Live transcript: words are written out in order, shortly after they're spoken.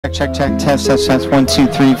Check, test, 1, 2,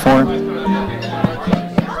 3, 4.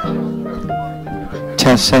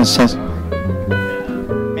 Test.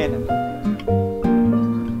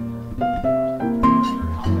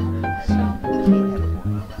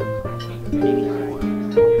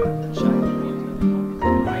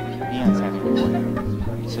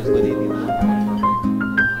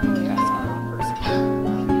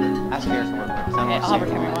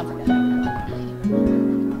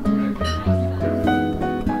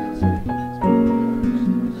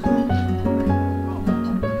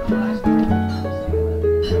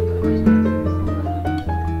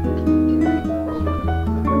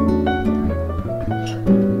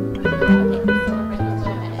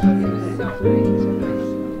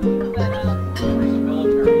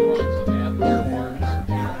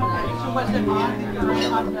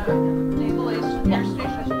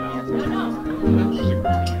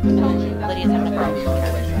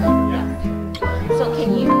 So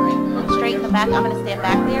can you straighten the back? I'm going to stand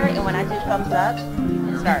back there, and when I do thumbs up,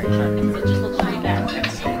 start. So just look straight back.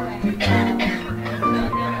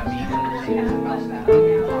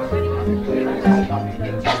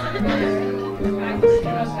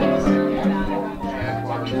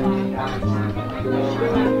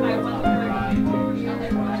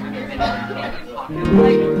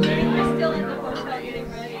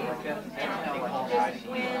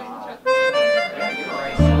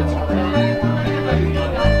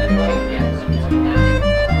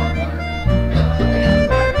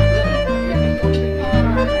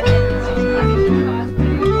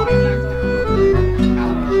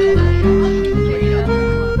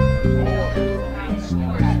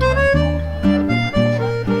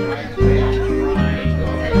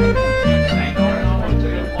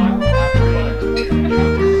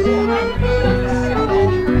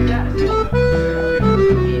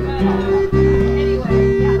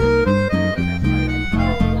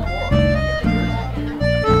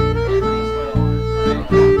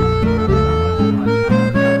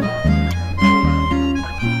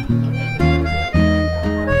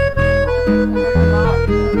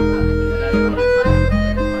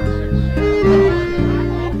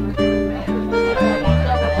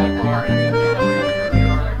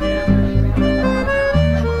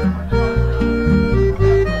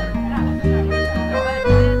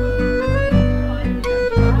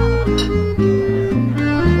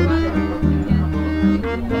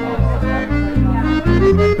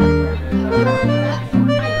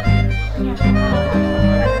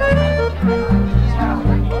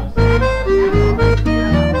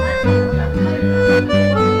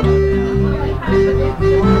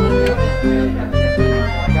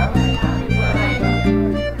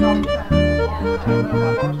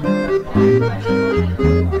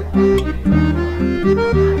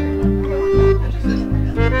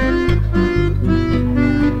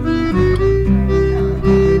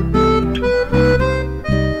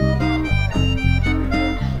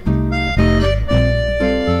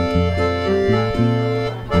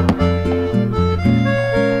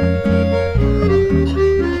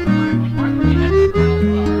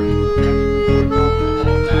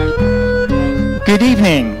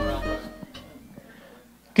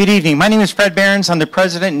 Good evening. My name is Fred Behrens. I'm the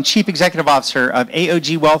President and Chief Executive Officer of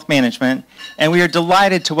AOG Wealth Management, and we are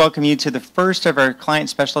delighted to welcome you to the first of our client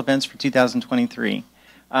special events for 2023.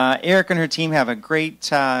 Eric and her team have a great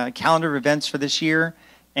calendar of events for this year,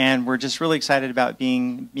 and we're just really excited about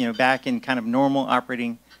being back in kind of normal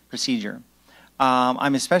operating procedure.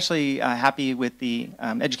 I'm especially happy with the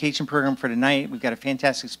education program for tonight. We've got a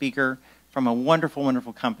fantastic speaker from a wonderful,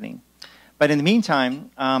 wonderful company. But in the meantime,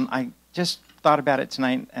 I just thought about it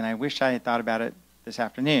tonight, and I wish I had thought about it this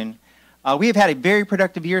afternoon. We have had a very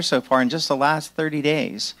productive year so far in just the last 30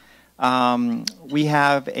 days. We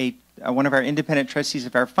have one of our independent trustees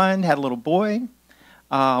of our fund had a little boy.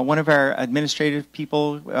 One of our administrative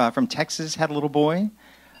people from Texas had a little boy.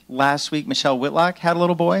 Last week, Michelle Whitlock had a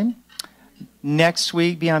little boy. Next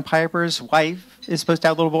week, Beyond Piper's wife is supposed to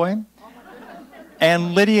have a little boy.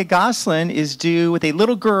 And Lydia Goslin is due with a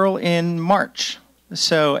little girl in March.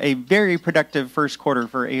 So a very productive first quarter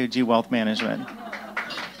for AOG Wealth Management.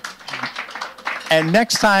 And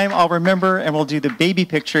next time I'll remember and we'll do the baby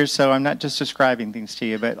pictures, so I'm not just describing things to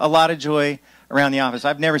you, but a lot of joy around the office.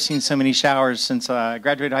 I've never seen so many showers since I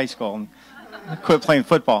graduated high school and quit playing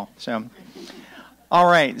football. So, all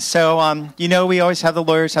right, so we always have the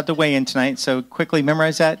lawyers have to weigh in tonight, so quickly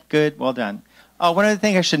memorize that. Good, well done. One other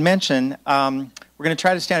thing I should mention, we're going to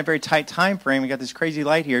try to stay on a very tight time frame. We got this crazy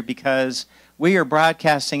light here because we are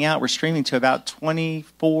broadcasting out. We're streaming to about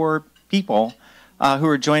 24 people who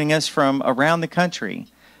are joining us from around the country.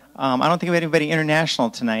 I don't think we had anybody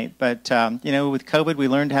international tonight, but you know, with COVID, we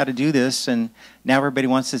learned how to do this, and now everybody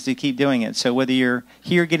wants us to keep doing it. So whether you're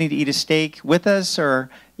here getting to eat a steak with us,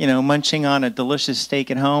 or you know, munching on a delicious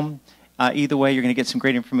steak at home, either way, you're going to get some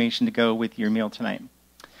great information to go with your meal tonight.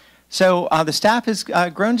 So the staff has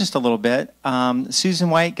grown just a little bit.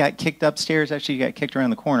 Susan White got kicked upstairs. Actually, got kicked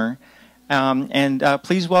around the corner. And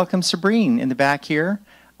please welcome Sabrine in the back here.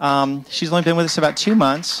 She's only been with us about 2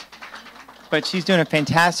 months, but she's doing a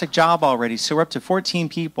fantastic job already. So we're up to 14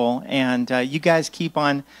 people, and you guys keep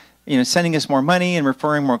on, you know, sending us more money and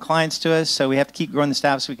referring more clients to us. So we have to keep growing the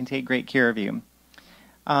staff so we can take great care of you.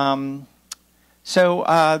 I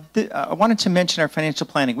wanted to mention our financial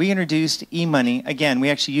planning. We introduced eMoney. Again, we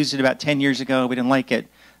actually used it about 10 years ago. We didn't like it.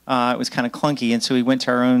 It was kind of clunky, and so we went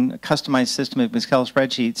to our own customized system of Excel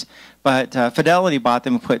spreadsheets. But Fidelity bought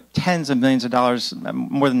them and put tens of millions of dollars,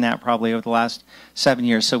 more than that probably, over the last 7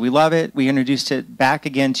 years. So we love it. We introduced it back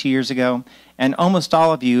again 2 years ago, and almost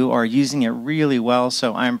all of you are using it really well,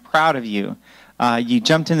 so I'm proud of you. You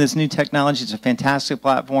jumped into this new technology. It's a fantastic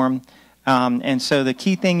platform. And so the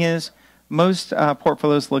key thing is most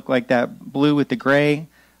portfolios look like that blue with the gray.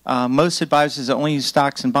 Most advisors that only use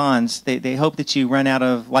stocks and bonds, they hope that you run out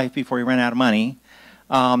of life before you run out of money.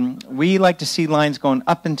 We like to see lines going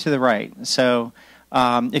up and to the right. So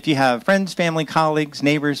if you have friends, family, colleagues,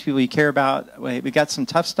 neighbors, people you care about, we got some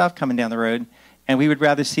tough stuff coming down the road, and we would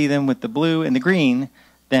rather see them with the blue and the green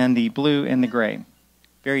than the blue and the gray.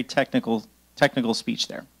 Very technical speech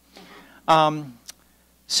there.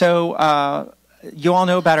 You all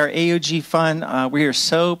know about our AOG fund. We are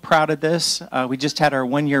so proud of this. We just had our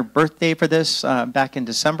 1-year birthday for this back in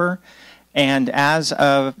December. And as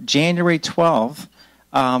of January 12th,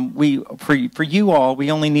 for you all, we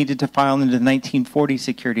only needed to file into the 1940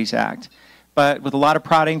 Securities Act. But with a lot of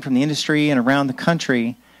prodding from the industry and around the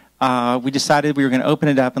country, we decided we were going to open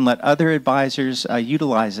it up and let other advisors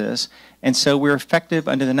utilize this. And so we're effective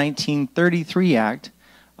under the 1933 Act.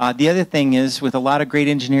 The other thing is, with a lot of great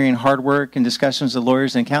engineering, hard work, and discussions with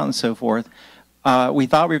lawyers and accountants and so forth, we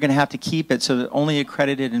thought we were going to have to keep it so that only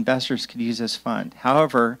accredited investors could use this fund.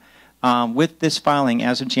 However, with this filing,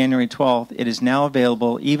 as of January 12th, it is now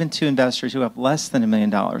available even to investors who have less than $1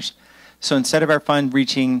 million. So instead of our fund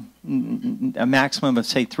reaching a maximum of,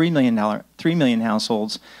 say, 3 million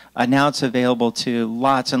households, now it's available to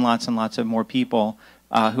lots and lots and lots of more people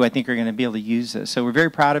who I think are going to be able to use this. So we're very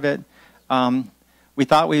proud of it. We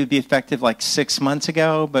thought we would be effective like 6 months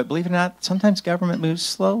ago, but believe it or not, sometimes government moves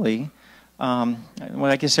slowly. Well,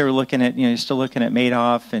 I guess they were looking at, you're still looking at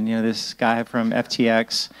Madoff and, this guy from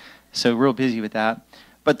FTX, so real busy with that.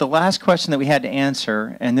 But the last question that we had to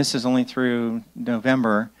answer, and this is only through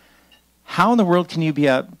November, how in the world can you be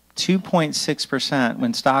up 2.6%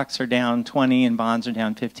 when stocks are down 20 and bonds are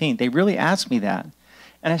down 15? They really asked me that.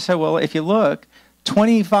 And I said, well, if you look,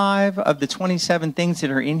 25 of the 27 things that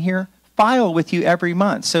are in here file with you every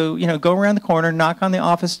month. So, go around the corner, knock on the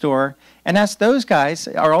office door, and ask those guys,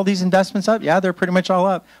 are all these investments up? Yeah, they're pretty much all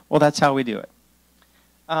up. Well, that's how we do it.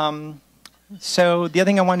 So the other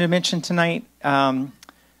thing I wanted to mention tonight, and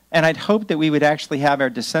I'd hope that we would actually have our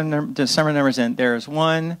December numbers in. There's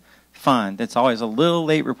one fund that's always a little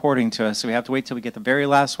late reporting to us, so we have to wait till we get the very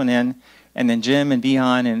last one in, and then Jim and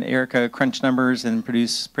Bion and Erica crunch numbers and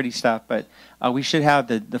produce pretty stuff. But we should have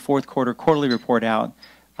the fourth quarter quarterly report out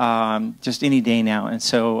just any day now. And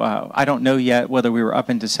so I don't know yet whether we were up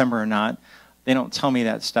in December or not. They don't tell me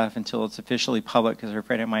that stuff until it's officially public because they're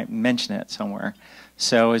afraid I might mention it somewhere.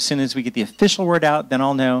 So as soon as we get the official word out, then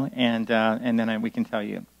I'll know, and then we can tell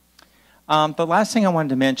you. The last thing I wanted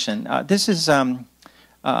to mention, this is,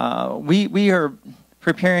 we are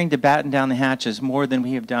preparing to batten down the hatches more than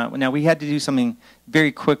we have done. Now, we had to do something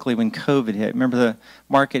very quickly when COVID hit. Remember, the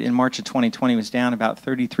market in March of 2020 was down about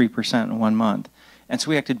 33% in 1 month. And so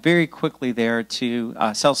we acted very quickly there to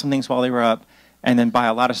sell some things while they were up and then buy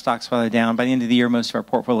a lot of stocks while they're down. By the end of the year, most of our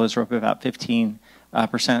portfolios were up about 15% in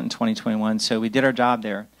 2021. So we did our job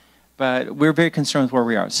there. But we're very concerned with where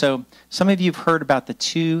we are. So some of you have heard about the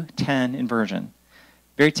 2-10 inversion.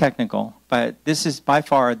 Very technical, but this is by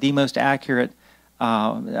far the most accurate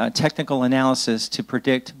technical analysis to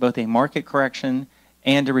predict both a market correction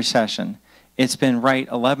and a recession. It's been right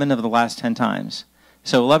 11 of the last 10 times.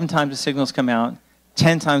 So 11 times the signals come out,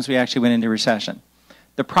 10 times we actually went into recession.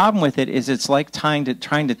 The problem with it is it's like trying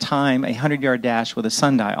to time a 100-yard dash with a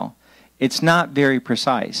sundial. It's not very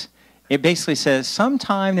precise. It basically says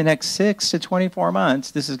sometime in the next 6 to 24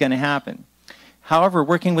 months this is going to happen. However,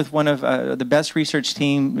 working with one of the best research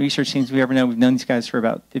teams we ever know, we've known these guys for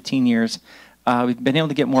about 15 years, we've been able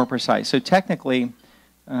to get more precise. So technically,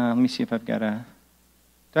 let me see if I've got a...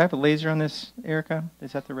 Do I have a laser on this, Erica?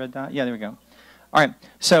 Is that the red dot? Yeah, there we go. All right,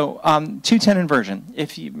 so 210 inversion.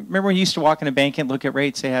 If you remember when you used to walk in a bank and look at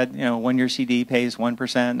rates, they had, 1-year CD pays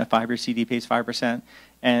 1%, a 5-year CD pays 5%.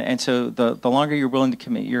 And so the longer you're willing to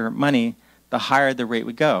commit your money, the higher the rate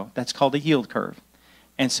would go. That's called a yield curve.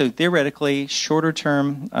 And so theoretically, shorter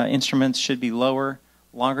term instruments should be lower,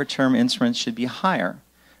 longer term instruments should be higher.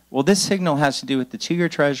 Well, this signal has to do with the 2-year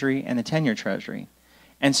Treasury and the 10-year Treasury.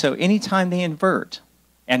 And so anytime they invert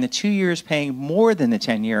and the 2-year is paying more than the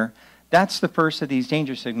 10-year, that's the first of these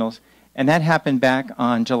danger signals, and that happened back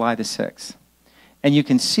on July the 6th. And you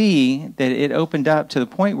can see that it opened up to the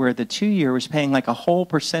point where the 2-year was paying like a whole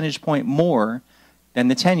percentage point more than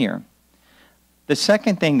the 10-year. The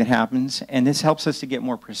second thing that happens, and this helps us to get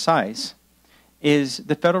more precise, is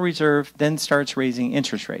the Federal Reserve then starts raising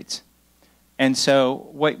interest rates. And so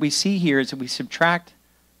what we see here is that we subtract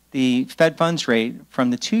the Fed funds rate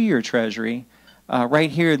from the 2-year Treasury.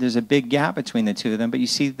 Right here, there's a big gap between the two of them, but you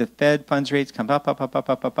see the Fed funds rates come up, up, up, up,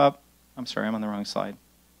 up, up, up. I'm sorry, I'm on the wrong slide.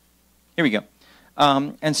 Here we go.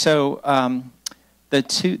 And so the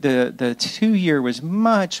 2-year was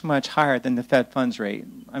much, much higher than the Fed funds rate.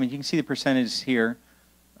 I mean, you can see the percentage here.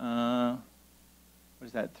 What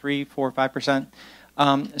is that, 3, 4, 5%?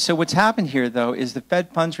 So what's happened here, though, is the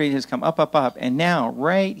Fed funds rate has come up, up, up, and now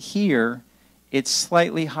right here, it's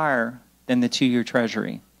slightly higher than the 2-year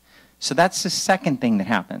Treasury. So that's the second thing that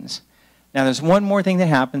happens. Now, there's one more thing that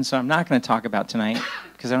happens, so I'm not going to talk about tonight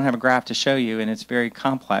because I don't have a graph to show you, and it's very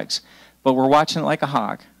complex. But we're watching it like a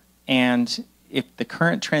hawk, and if the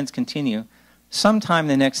current trends continue, sometime in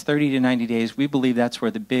the next 30 to 90 days, we believe that's where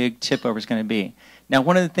the big tip over is going to be. Now,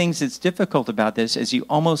 one of the things that's difficult about this is you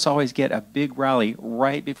almost always get a big rally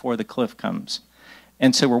right before the cliff comes.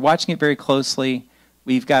 And so we're watching it very closely.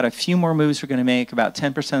 We've got a few more moves we're going to make. About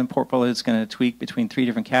 10% of the portfolio is going to tweak between 3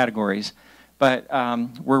 different categories. But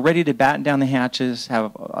we're ready to batten down the hatches,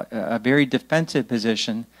 have a very defensive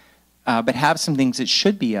position, but have some things that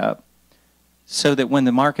should be up so that when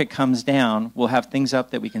the market comes down, we'll have things up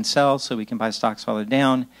that we can sell so we can buy stocks while they're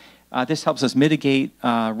down. This helps us mitigate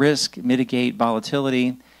risk, mitigate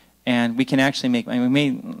volatility, and we can actually make, I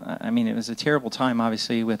mean, it was a terrible time,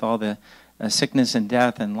 obviously, with all the sickness and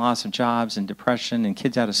death and loss of jobs and depression and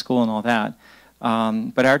kids out of school and all that.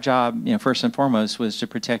 But our job, first and foremost, was to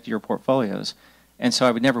protect your portfolios. And so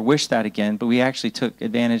I would never wish that again, but we actually took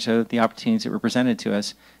advantage of the opportunities that were presented to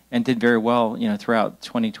us and did very well, throughout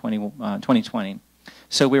 2020.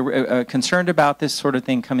 So we were concerned about this sort of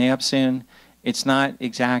thing coming up soon. It's not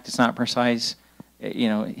exact, it's not precise.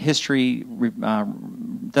 History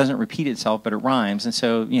doesn't repeat itself, but it rhymes. And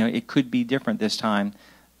so, it could be different this time.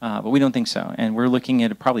 But we don't think so. And we're looking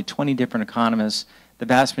at probably 20 different economists. The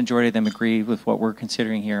vast majority of them agree with what we're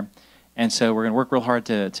considering here. And so we're going to work real hard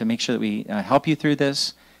to make sure that we help you through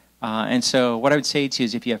this. And so what I would say to you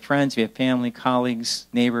is if you have friends, if you have family, colleagues,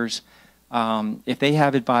 neighbors, if they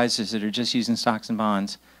have advisors that are just using stocks and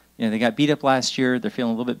bonds, they got beat up last year, they're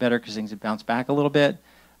feeling a little bit better because things have bounced back a little bit.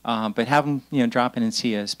 But have them drop in and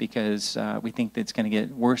see us because we think that it's going to get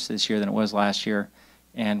worse this year than it was last year.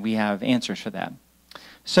 And we have answers for that.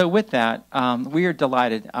 So with that, we are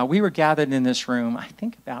delighted. We were gathered in this room, I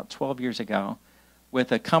think about 12 years ago,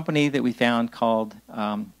 with a company that we found called,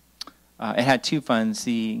 it had 2 funds,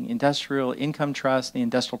 the Industrial Income Trust and the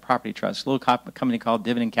Industrial Property Trust, a little company called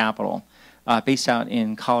Dividend Capital, based out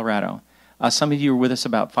in Colorado. Some of you were with us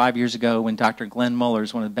about 5 years ago when Dr. Glenn Muller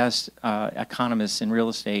is one of the best economists in real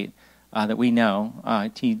estate that we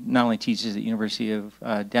know. He not only teaches at the University of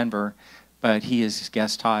Denver, but he is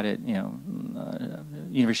guest taught at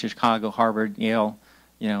University of Chicago, Harvard, Yale,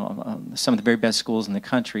 some of the very best schools in the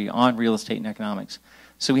country on real estate and economics.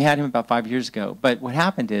 So we had him about 5 years ago. But what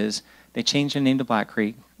happened is they changed their name to Black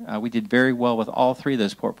Creek. We did very well with all 3 of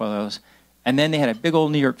those portfolios. And then they had a big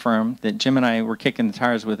old New York firm that Jim and I were kicking the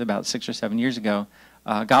tires with about 6 or 7 years ago,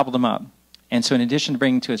 gobbled them up. And so in addition to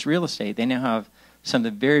bringing to us real estate, they now have some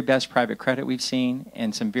of the very best private credit we've seen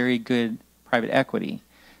and some very good private equity.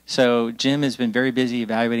 So Jim has been very busy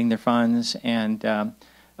evaluating their funds, and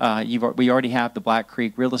we already have the Black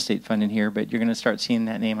Creek Real Estate Fund in here, but you're going to start seeing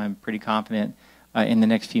that name, I'm pretty confident, in the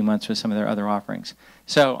next few months with some of their other offerings.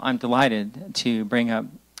 So I'm delighted to bring up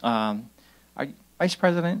our Vice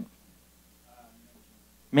President?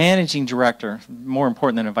 Managing Director, more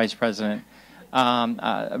important than a Vice President.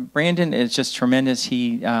 Brandon is just tremendous.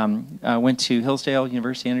 He went to Hillsdale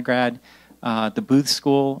University undergrad, the Booth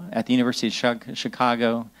School at the University of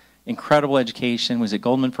Chicago. Incredible education, was at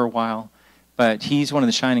Goldman for a while. But he's one of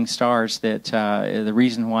the shining stars that the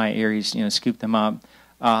reason why Aries scooped them up.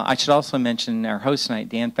 I should also mention our host tonight,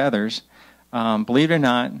 Dan Feathers. Believe it or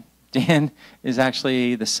not, Dan is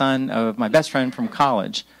actually the son of my best friend from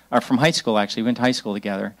college, or from high school, actually. We went to high school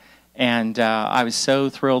together. And I was so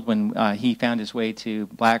thrilled when he found his way to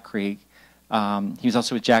Black Creek. He was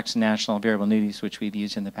also with Jackson National Variable Annuities, which we've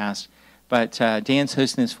used in the past. But Dan's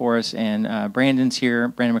hosting this for us, and Brandon's here,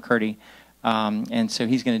 Brendan McCurdy. And so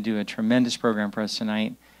he's going to do a tremendous program for us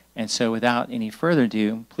tonight. And so without any further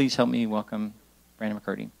ado, please help me welcome Brendan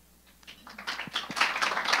McCurdy.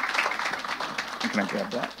 Can I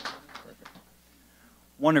grab that? Perfect.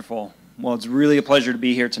 Wonderful. Well, it's really a pleasure to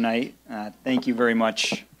be here tonight. Thank you very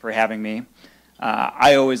much for having me.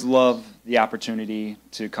 I always love the opportunity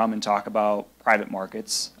to come and talk about private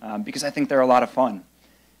markets because I think they're a lot of fun.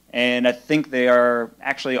 And I think they are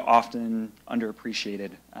actually often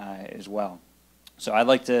underappreciated as well. So I'd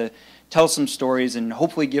like to tell some stories and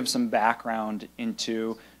hopefully give some background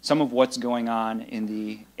into some of what's going on in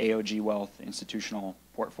the AOG Wealth institutional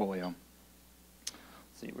portfolio.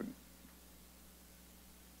 Let's see.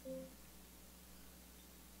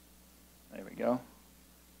 There we go.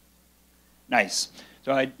 Nice.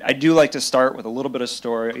 So I do like to start with a little bit of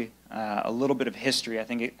story, a little bit of history. I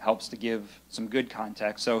think it helps to give some good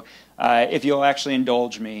context. So if you'll actually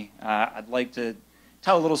indulge me, I'd like to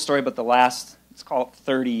tell a little story about the last, let's call it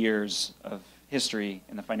 30 years of history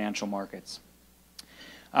in the financial markets.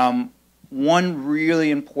 One really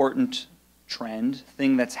important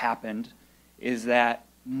thing that's happened, is that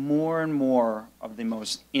more and more of the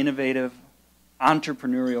most innovative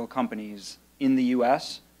entrepreneurial companies in the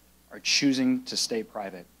U.S. are choosing to stay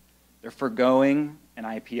private. They're forgoing an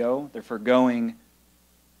IPO. They're forgoing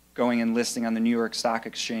going and listing on the New York Stock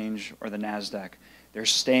Exchange or the NASDAQ. They're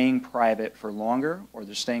staying private for longer, or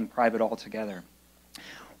they're staying private altogether.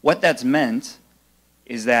 What that's meant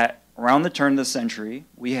is that around the turn of the century,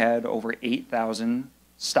 we had over 8,000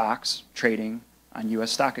 stocks trading on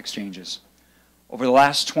U.S. stock exchanges. Over the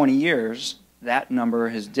last 20 years, that number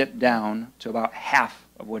has dipped down to about half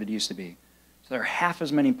of what it used to be. So there are half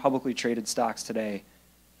as many publicly traded stocks today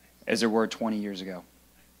as there were 20 years ago.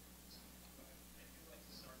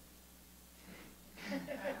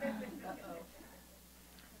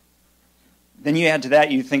 Then you add to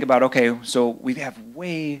that, you think about, okay, so we have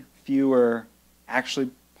way fewer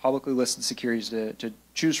actually publicly listed securities to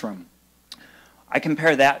choose from. I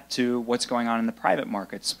compare that to what's going on in the private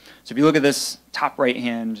markets. So if you look at this top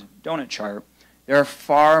right-hand donut chart, there are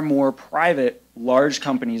far more private large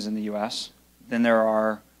companies in the U.S. than there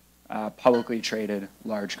are publicly traded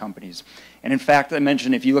large companies. And in fact, I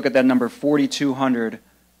mentioned if you look at that number, 4,200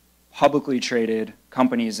 publicly traded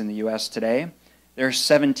companies in the U.S. today, there are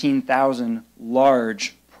 17,000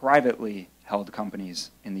 large privately held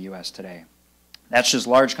companies in the U.S. today. That's just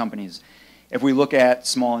large companies. If we look at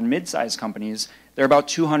small and mid-sized companies, there are about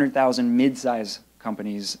 200,000 mid-sized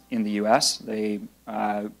companies in the U.S. They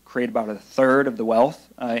create about a third of the wealth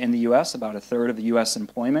in the U.S., about a third of the U.S.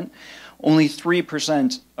 employment. Only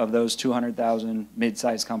 3% of those 200,000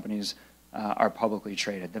 mid-sized companies are publicly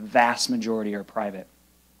traded. The vast majority are private.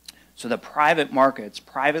 So the private markets,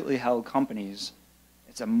 privately held companies,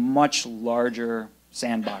 it's a much larger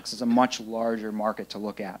sandbox. It's a much larger market to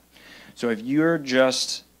look at. So if you're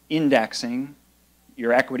just indexing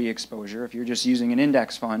your equity exposure, if you're just using an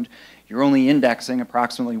index fund, you're only indexing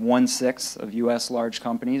approximately 1/6 of U.S. large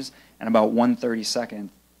companies and about 1/32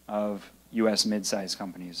 of U.S. mid-sized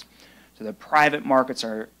companies. So the private markets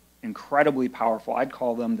are incredibly powerful. I'd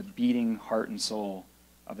call them the beating heart and soul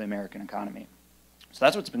of the American economy. So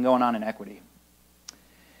that's what's been going on in equity.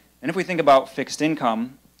 And if we think about fixed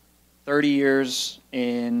income, 30 years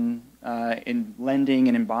in lending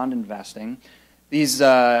and in bond investing, these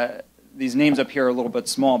names up here are a little bit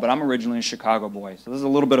small, but I'm originally a Chicago boy. So this is a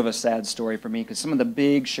little bit of a sad story for me because some of the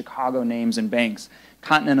big Chicago names and banks,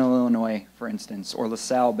 Continental Illinois, for instance, or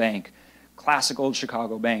LaSalle Bank, classic old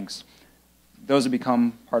Chicago banks, those have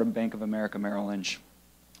become part of Bank of America Merrill Lynch.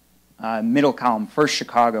 Middle column, First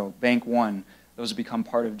Chicago, Bank One, those have become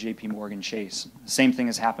part of JP Morgan Chase. The same thing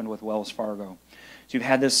has happened with Wells Fargo. So you've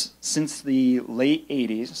had this since the late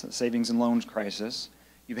 80s, the savings and loans crisis.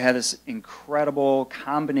 You've had this incredible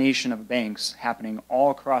combination of banks happening all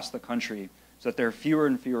across the country so that there are fewer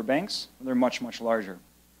and fewer banks, and they're much, much larger.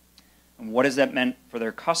 And what has that meant for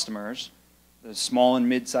their customers, the small and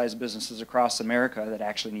mid-sized businesses across America that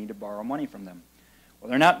actually need to borrow money from them? Well,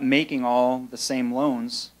 they're not making all the same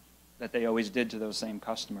loans that they always did to those same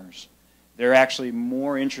customers. They're actually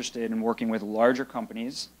more interested in working with larger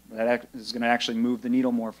companies that is going to actually move the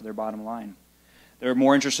needle more for their bottom line. They're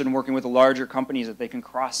more interested in working with larger companies that they can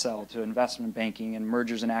cross-sell to investment banking and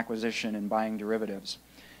mergers and acquisition and buying derivatives.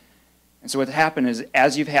 And so what's happened is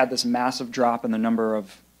as you've had this massive drop in the number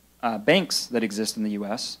of banks that exist in the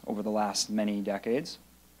U.S. over the last many decades.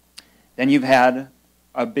 Then you've had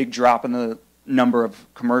a big drop in the number of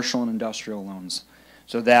commercial and industrial loans.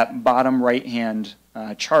 So that bottom right-hand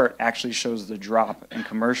chart actually shows the drop in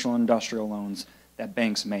commercial and industrial loans that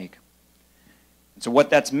banks make. And so what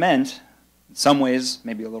that's meant, in some ways,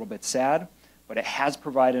 maybe a little bit sad, but it has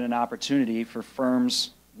provided an opportunity for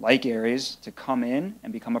firms like Ares to come in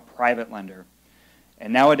and become a private lender.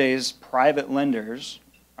 And nowadays, private lenders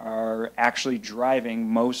are actually driving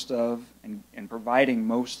most of and providing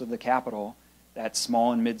most of the capital that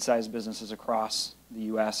small and mid-sized businesses across the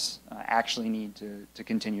U.S. Actually need to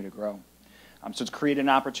continue to grow. So it's created an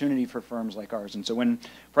opportunity for firms like ours. And so when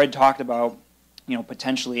Fred talked about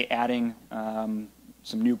potentially adding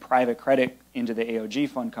some new private credit into the AOG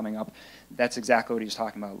fund coming up, that's exactly what he's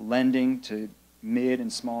talking about, lending to mid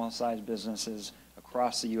and small-sized businesses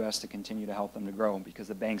across the U.S. to continue to help them to grow because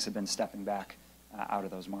the banks have been stepping back out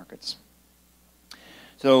of those markets.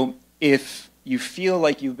 So if you feel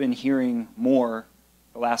like you've been hearing more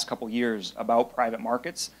the last couple years about private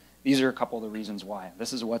markets, these are a couple of the reasons why.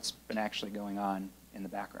 This is what's been actually going on in the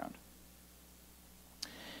background.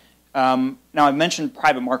 Now, I've mentioned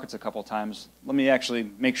private markets a couple times. Let me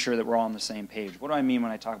actually make sure that we're all on the same page. What do I mean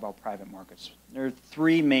when I talk about private markets? There are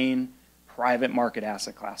three main private market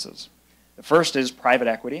asset classes. The first is private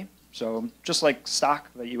equity. So just like stock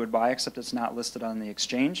that you would buy, except it's not listed on the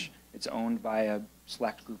exchange. It's owned by a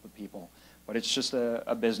select group of people. But it's just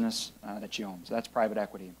a business that you own. So that's private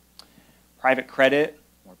equity. Private credit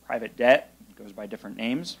or private debt goes by different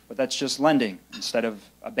names, but that's just lending. Instead of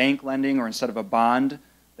a bank lending or instead of a bond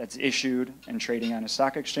that's issued and trading on a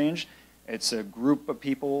stock exchange, it's a group of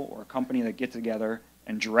people or a company that get together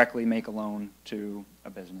and directly make a loan to a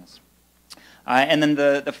business. And then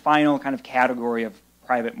the final kind of category of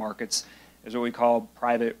private markets is what we call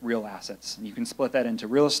private real assets. And you can split that into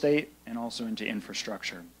real estate and also into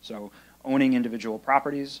infrastructure. So owning individual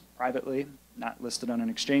properties privately, not listed on an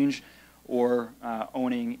exchange, or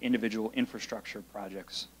owning individual infrastructure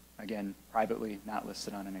projects, again, privately, not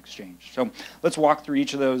listed on an exchange. So let's walk through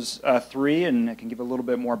each of those three, and I can give a little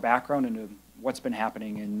bit more background into what's been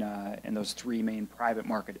happening in those three main private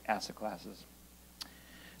market asset classes.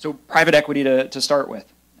 So private equity to start with.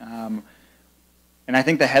 And I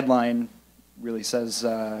think the headline really says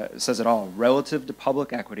it all. Relative to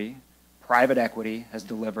public equity, private equity has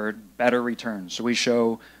delivered better returns. So we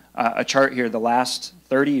show a chart here the last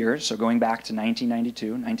 30 years, so going back to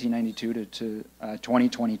 1992 to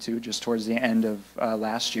 2022, just towards the end of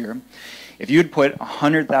last year. If you'd put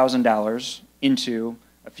 $100,000 into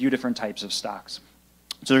a few different types of stocks.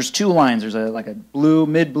 So there's two lines. There's like a blue,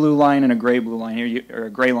 mid-blue line and a gray-blue line here, or a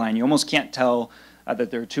gray line. You almost can't tell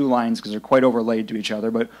that there are two lines because they're quite overlaid to each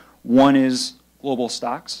other, but one is global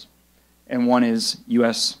stocks and one is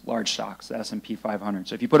U.S. large stocks, the S&P 500.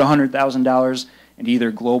 So if you put $100,000 into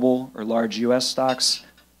either global or large U.S. stocks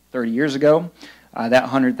 30 years ago, that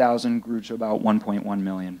 $100,000 grew to about $1.1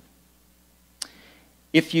 million.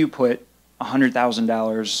 If you put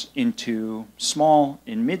 $100,000 into small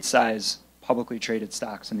and mid-size publicly traded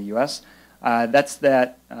stocks in the U.S., that's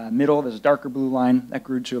that middle, this darker blue line, that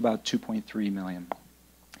grew to about $2.3 million.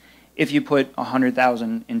 If you put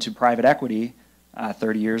 $100,000 into private equity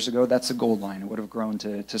 30 years ago, that's the gold line. It would have grown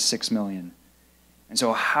to $6 million. And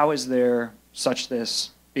so how is there such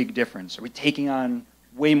this big difference? Are we taking on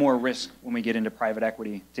way more risk when we get into private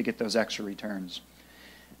equity to get those extra returns?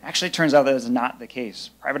 Actually, it turns out that is not the case.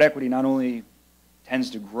 Private equity not only tends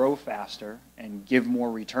to grow faster and give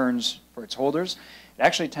more returns for its holders, it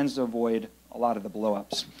actually tends to avoid a lot of the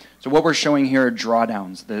blow-ups. So what we're showing here are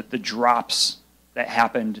drawdowns, the drops that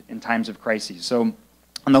happened in times of crises. So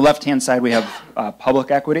on the left-hand side, we have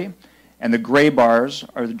public equity, and the gray bars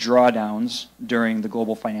are the drawdowns during the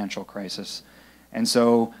global financial crisis. And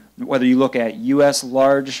so whether you look at U.S.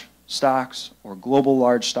 large stocks or global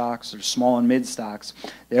large stocks or small and mid stocks,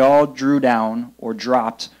 they all drew down or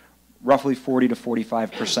dropped roughly 40 to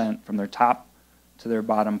 45% from their top to their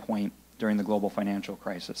bottom point during the global financial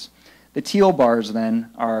crisis. The teal bars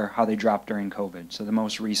then are how they dropped during COVID, so the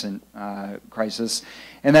most recent crisis,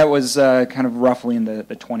 and that was kind of roughly in the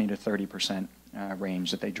 20 to 30%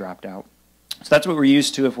 range that they dropped out. So that's what we're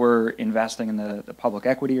used to if we're investing in the public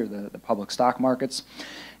equity or the public stock markets.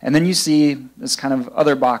 And then you see this kind of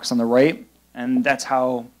other box on the right, and that's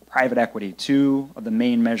how private equity, two of the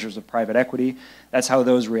main measures of private equity, that's how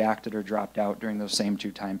those reacted or dropped out during those same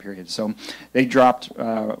two time periods. So they dropped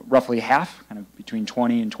roughly half, kind of between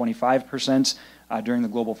 20 and 25% during the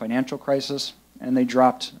global financial crisis, and they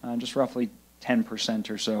dropped just roughly 10%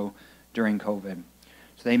 or so during COVID.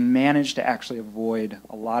 So they managed to actually avoid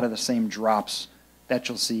a lot of the same drops that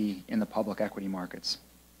you'll see in the public equity markets.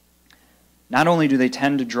 Not only do they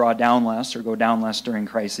tend to draw down less or go down less during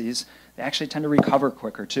crises, they actually tend to recover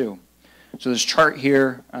quicker too. So this chart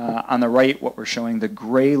here on the right, what we're showing, the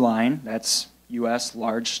gray line, that's U.S.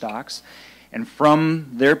 large stocks. And from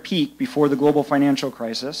their peak before the global financial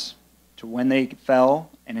crisis to when they fell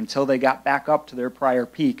and until they got back up to their prior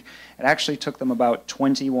peak, it actually took them about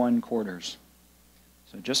 21 quarters.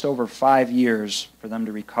 So just over 5 years for them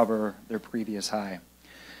to recover their previous high.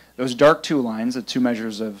 Those dark two lines, the two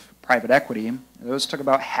measures of private equity, those took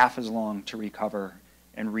about half as long to recover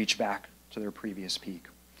and reach back to their previous peak.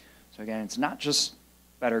 So again, it's not just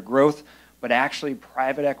better growth, but actually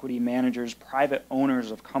private equity managers, private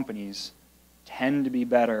owners of companies tend to be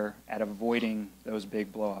better at avoiding those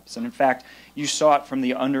big blowups. And in fact, you saw it from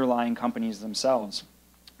the underlying companies themselves.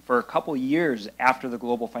 For a couple years after the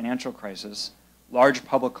global financial crisis, large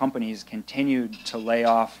public companies continued to lay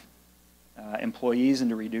off employees and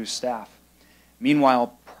to reduce staff.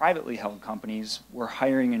 Meanwhile, privately held companies were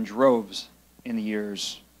hiring in droves in the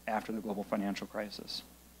years after the global financial crisis.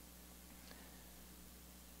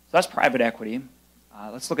 So that's private equity.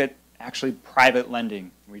 Let's look at actually private lending.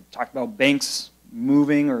 We talked about banks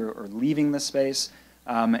moving or leaving the space,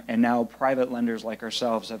 and now private lenders like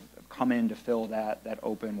ourselves have come in to fill that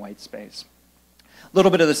open white space. A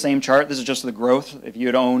little bit of the same chart. This is just the growth. If you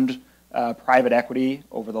had owned private equity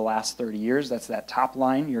over the last 30 years, that's that top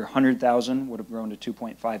line. Your 100,000 would have grown to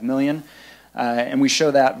 2.5 million. And we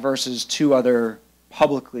show that versus two other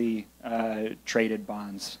publicly traded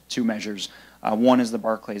bonds, two measures. One is the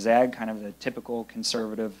Barclays Ag, kind of the typical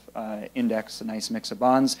conservative index, a nice mix of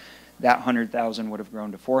bonds. That 100,000 would have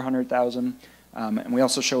grown to 400,000. And we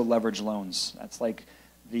also show leverage loans. That's like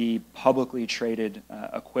the publicly traded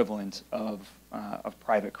equivalent of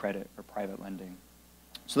private credit or private lending.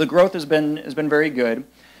 So the growth has been very good.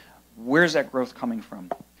 Where's that growth coming from?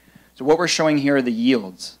 So what we're showing here are the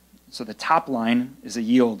yields. So the top line is a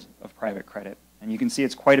yield of private credit. And you can see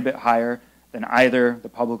it's quite a bit higher than either the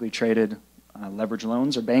publicly traded leverage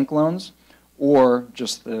loans or bank loans, or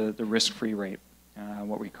just the risk-free rate,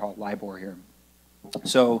 what we call LIBOR here.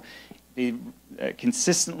 So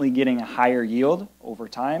consistently getting a higher yield over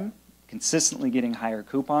time, consistently getting higher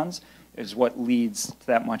coupons, is what leads to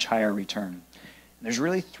that much higher return. And there's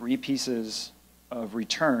really three pieces of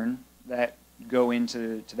return that go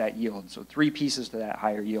into that yield. So three pieces to that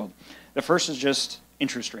higher yield. The first is just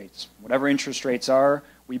interest rates. Whatever interest rates are,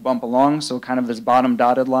 we bump along. So kind of this bottom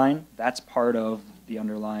dotted line, that's part of the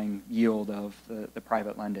underlying yield of the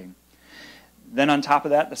private lending. Then on top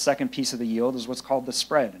of that, the second piece of the yield is what's called the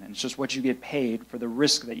spread. And it's just what you get paid for the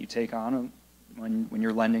risk that you take on when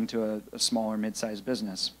you're lending to a small or mid-sized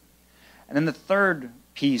business. And then the third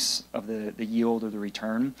piece of the yield or the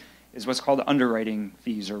return is what's called underwriting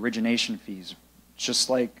fees or origination fees. It's just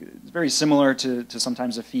like, it's very similar to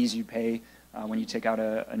sometimes the fees you pay when you take out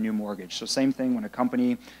a new mortgage. So same thing, when a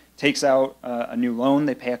company takes out a new loan,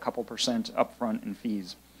 they pay a couple % upfront in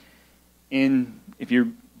fees. If you're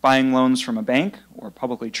buying loans from a bank or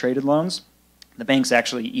publicly traded loans, the bank's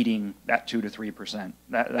actually eating that 2 to 3%.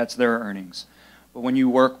 That's their earnings. But when you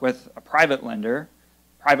work with a private lender,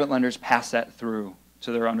 private lenders pass that through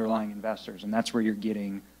to their underlying investors, and that's where you're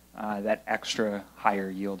getting that extra higher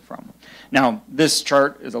yield from. Now, this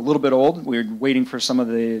chart is a little bit old. We're waiting for some of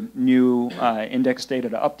the new index data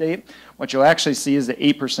to update. What you'll actually see is the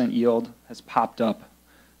 8% yield has popped up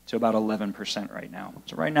to about 11% right now.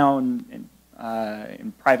 So right now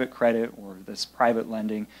in private credit or this private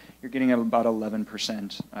lending, you're getting about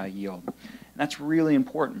 11% yield. And that's really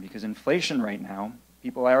important because inflation right now,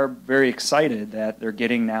 people are very excited that they're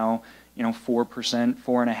getting now 4%,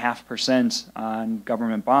 4.5% on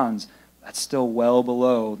government bonds. That's still well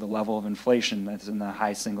below the level of inflation that's in the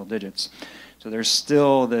high single digits. So there's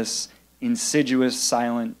still this insidious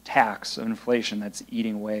silent tax of inflation that's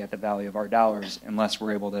eating away at the value of our dollars unless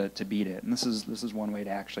we're able to beat it. And this is one way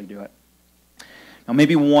to actually do it. Now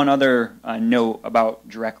maybe one other note about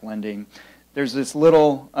direct lending. There's this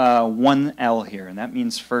little 1L here, and that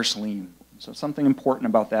means first lien. So something important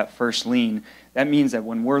about that first lien, that means that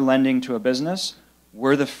when we're lending to a business,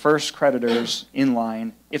 we're the first creditors in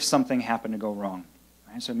line if something happened to go wrong.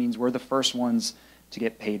 Right? So it means we're the first ones to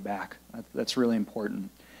get paid back. That's really important.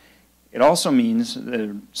 It also means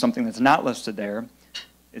that something that's not listed there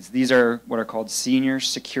is these are what are called senior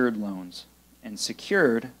secured loans. And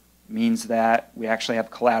secured means that we actually have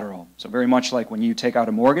collateral. So very much like when you take out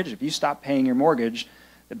a mortgage, if you stop paying your mortgage,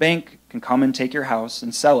 the bank can come and take your house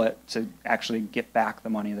and sell it to actually get back the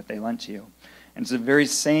money that they lent to you. And it's the very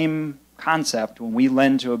same concept when we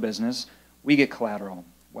lend to a business, we get collateral,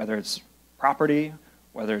 whether it's property,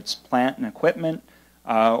 whether it's plant and equipment,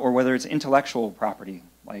 or whether it's intellectual property,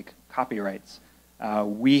 like copyrights.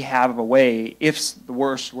 We have a way, if the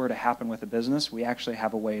worst were to happen with a business, we actually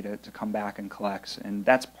have a way to come back and collect. And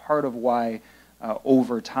that's part of why,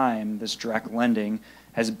 over time, this direct lending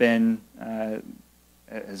has been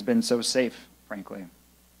so safe, frankly.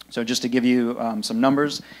 So just to give you some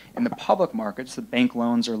numbers, in the public markets, the bank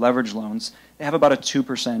loans or leverage loans, they have about a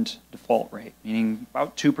 2% default rate, meaning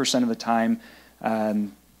about 2% of the time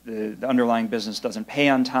the underlying business doesn't pay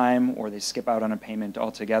on time or they skip out on a payment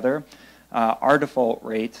altogether. Our default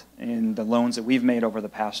rate in the loans that we've made over the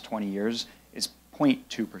past 20 years is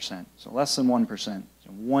 0.2%, so less than 1%, so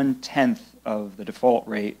 1/10 of the default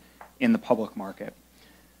rate in the public market.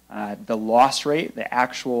 The loss rate, the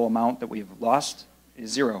actual amount that we've lost,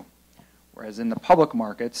 is 0, whereas in the public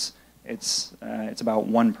markets, it's about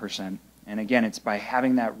 1%. And again, it's by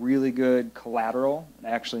having that really good collateral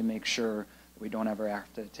that actually makes sure that we don't ever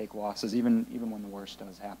have to take losses, even when the worst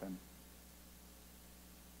does happen.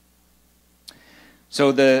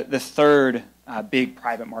 So the third big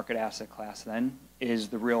private market asset class then is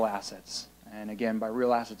the real assets. And again, by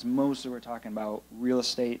real assets, mostly we're talking about real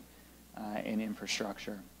estate and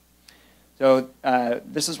infrastructure. So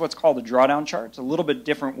this is what's called a drawdown chart. It's a little bit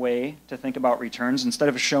different way to think about returns. Instead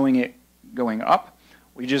of showing it going up,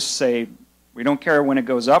 we just say we don't care when it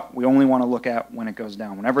goes up. We only want to look at when it goes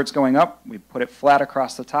down. Whenever it's going up, we put it flat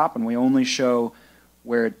across the top, and we only show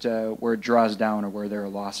where it draws down or where there are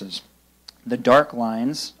losses. The dark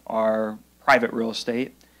lines are private real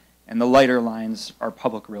estate, and the lighter lines are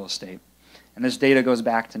public real estate. And this data goes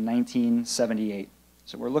back to 1978.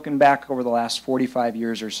 So we're looking back over the last 45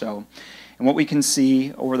 years or so. And what we can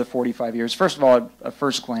see over the 45 years, first of all, at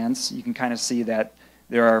first glance, you can kind of see that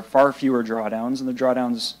there are far fewer drawdowns, and the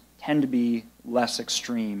drawdowns tend to be less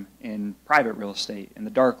extreme in private real estate, in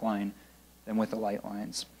the dark line, than with the light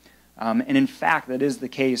lines. And in fact, that is the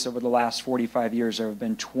case over the last 45 years. There have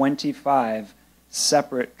been 25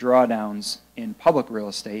 separate drawdowns in public real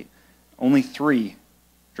estate, only 3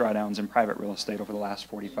 drawdowns in private real estate over the last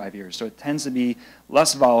 45 years. So it tends to be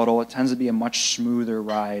less volatile. It tends to be a much smoother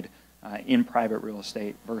ride in private real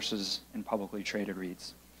estate versus in publicly traded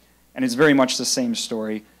REITs. And it's very much the same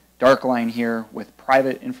story. Dark line here with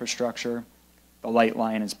private infrastructure. The light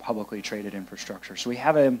line is publicly traded infrastructure. So we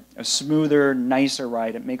have a smoother, nicer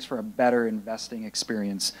ride. It makes for a better investing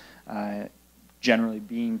experience, generally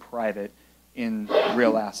being private in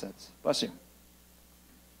real assets. Bless you.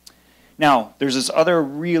 Now, there's this other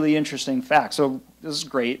really interesting fact. So this is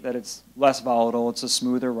great that it's less volatile, it's a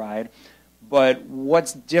smoother ride. But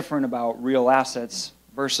what's different about real assets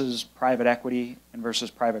versus private equity and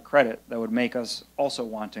versus private credit that would make us also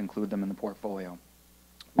want to include them in the portfolio?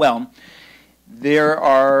 Well,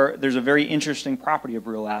 there's a very interesting property of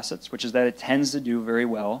real assets, which is that it tends to do very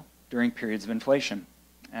well during periods of inflation.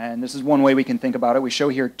 And this is one way we can think about it. We show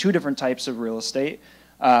here 2 different types of real estate,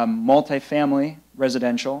 multifamily,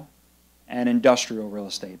 residential, and industrial real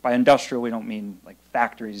estate. By industrial, we don't mean like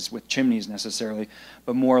factories with chimneys necessarily,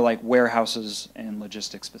 but more like warehouses and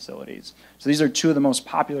logistics facilities. So these are 2 of the most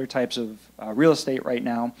popular types of real estate right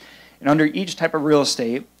now. And under each type of real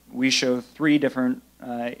estate, we show 3 different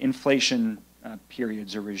inflation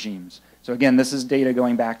periods or regimes. So again, this is data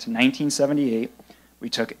going back to 1978. We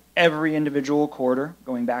took every individual quarter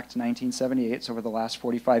going back to 1978, so over the last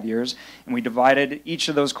 45 years, and we divided each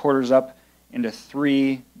of those quarters up into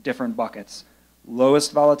 3 different buckets.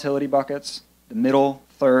 Lowest volatility buckets, the middle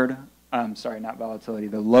third, the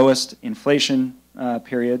lowest inflation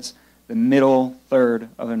periods, the middle third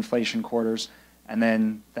of inflation quarters, and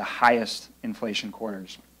then the highest inflation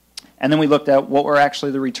quarters. And then we looked at what were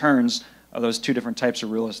actually the returns of those 2 different types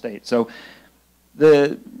of real estate. So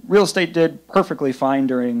the real estate did perfectly fine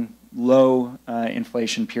during low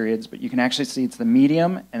inflation periods, but you can actually see it's the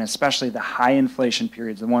medium and especially the high inflation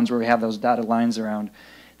periods, the ones where we have those dotted lines around.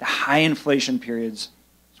 The high inflation periods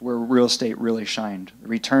is where real estate really shined. The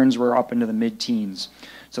returns were up into the mid-teens.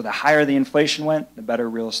 So the higher the inflation went, the better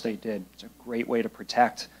real estate did. It's a great way to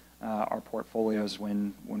protect our portfolios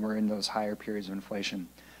when we're in those higher periods of inflation.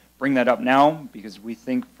 Bring that up now because we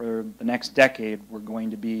think for the next decade we're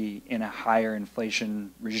going to be in a higher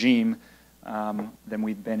inflation regime than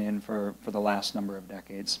we've been in for the last number of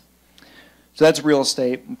decades. So that's real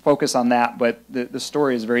estate. Focus on that, but the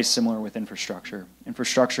story is very similar with infrastructure.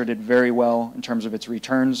 Infrastructure did very well in terms of its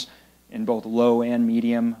returns in both low and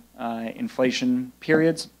medium inflation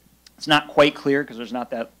periods. It's not quite clear because there's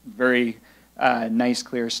not that very nice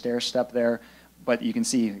clear stair step there, but you can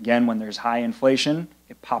see again when there's high inflation,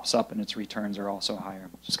 it pops up and its returns are also higher.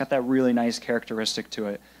 So it's got that really nice characteristic to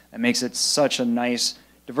it that makes it such a nice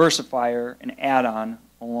diversifier and add-on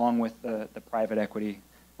along with the private equity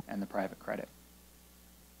and the private credit.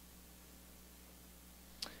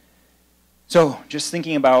 So just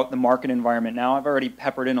thinking about the market environment now, I've already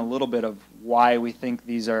peppered in a little bit of why we think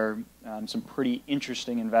these are some pretty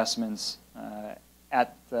interesting investments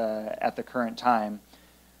at the current time.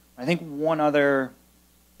 I think one other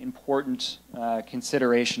important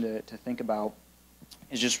consideration to think about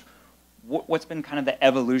is just what's been kind of the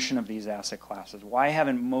evolution of these asset classes. Why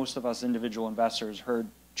haven't most of us individual investors heard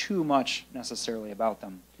too much necessarily about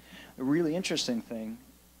them? The really interesting thing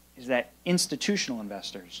is that institutional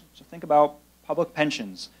investors, so think about public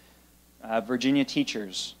pensions, Virginia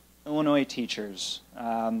teachers, Illinois teachers,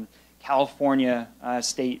 California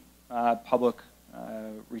state public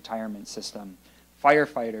retirement system,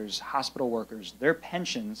 firefighters, hospital workers, their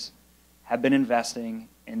pensions have been investing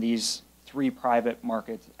in these three private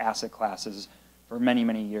market asset classes for many,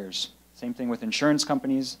 many years. Same thing with insurance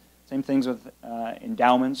companies, same things with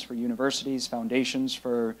endowments for universities, foundations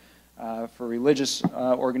for religious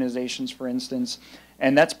organizations, for instance.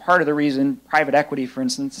 And that's part of the reason private equity, for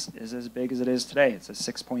instance, is as big as it is today. It's a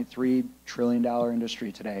 $6.3 trillion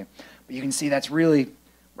industry today. But you can see that's really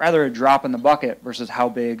rather a drop in the bucket versus how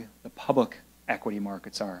big the public equity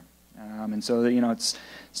markets are. And so, it's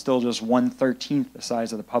still just 1/13 the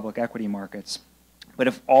size of the public equity markets. But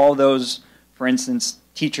if all those, for instance,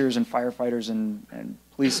 teachers and firefighters and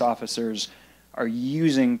police officers are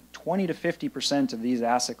using 20 to 50% of these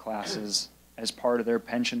asset classes as part of their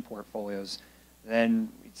pension portfolios, then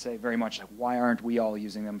we'd say very much like, why aren't we all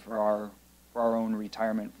using them for our own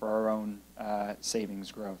retirement, for our own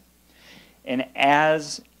savings growth? And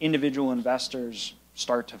as individual investors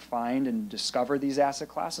start to find and discover these asset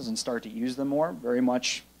classes and start to use them more, very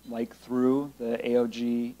much like through the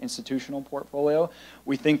AOG institutional portfolio,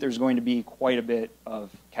 we think there's going to be quite a bit of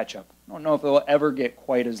catch-up. I don't know if it'll ever get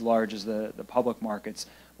quite as large as the public markets.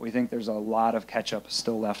 We think there's a lot of catch-up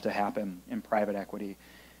still left to happen in private equity.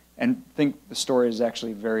 And I think the story is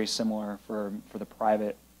actually very similar for the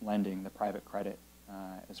private lending, the private credit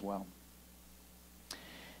as well.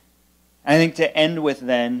 And I think to end with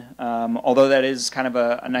then, although that is kind of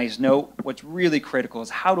a nice note, what's really critical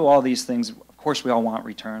is how do all these things, of course we all want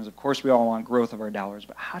returns, of course we all want growth of our dollars,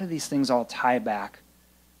 but how do these things all tie back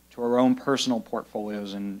to our own personal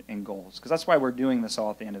portfolios and goals? Because that's why we're doing this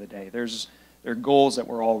all at the end of the day. There are goals that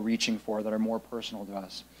we're all reaching for that are more personal to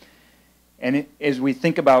us. And as we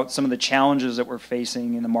think about some of the challenges that we're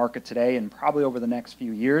facing in the market today and probably over the next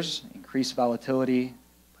few years, increased volatility,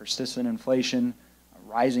 persistent inflation,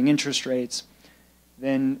 rising interest rates,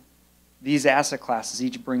 then these asset classes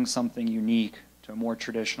each bring something unique to a more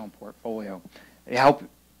traditional portfolio. They help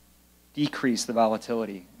decrease the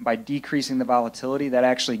volatility. By decreasing the volatility, that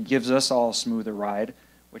actually gives us all a smoother ride,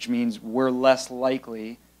 which means we're less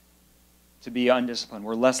likely to be undisciplined.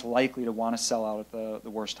 We're less likely to want to sell out at the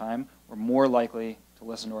worst time. We're more likely to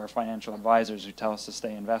listen to our financial advisors who tell us to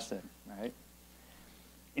stay invested, right?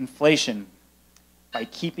 Inflation, by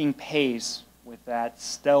keeping pace with that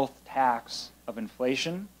stealth tax of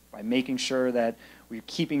inflation, by making sure that we're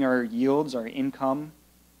keeping our yields, our income,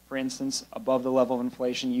 for instance, above the level of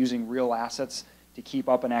inflation, using real assets to keep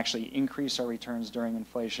up and actually increase our returns during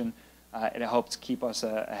inflation, it helps keep us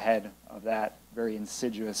ahead of that very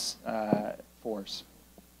insidious force.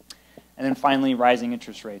 And then finally, rising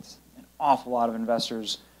interest rates. An awful lot of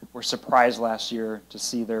investors were surprised last year to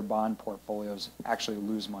see their bond portfolios actually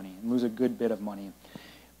lose money, and lose a good bit of money.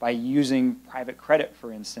 By using private credit,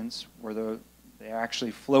 for instance, where they're actually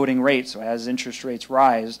floating rates, so as interest rates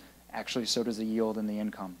rise, actually so does the yield and the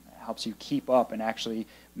income. It helps you keep up and actually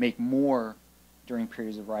make more during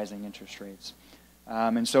periods of rising interest rates.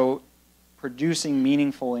 And so producing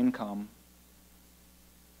meaningful income,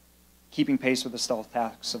 keeping pace with the stealth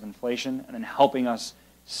tax of inflation, and then helping us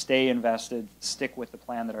stay invested, stick with the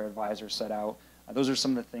plan that our advisors set out. Those are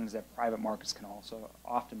some of the things that private markets can also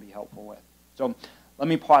often be helpful with. So let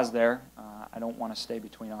me pause there. I don't want to stay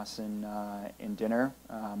between us and dinner,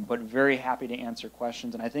 but very happy to answer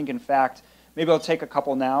questions. And I think, in fact, maybe I'll take a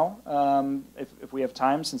couple now if we have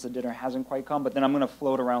time, since the dinner hasn't quite come. But then I'm going to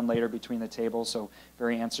float around later between the tables, so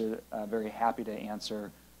very happy to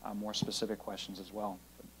answer more specific questions as well.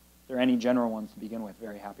 But if there are any general ones to begin with,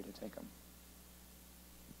 very happy to take them.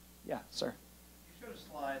 Yeah, sir. You showed a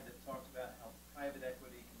slide that talks about how private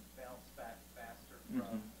equity can bounce back faster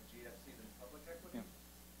from GFC than public equity.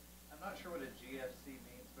 Yeah. I'm not sure what a GFC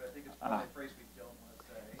means, but I think it's probably a phrase we don't want to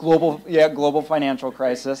say. Global financial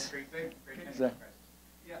crisis. Great financial crisis.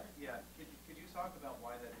 Yeah. Could you talk about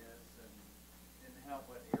why that is and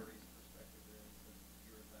what Ares' perspective is and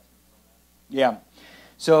your investments on that? Yeah.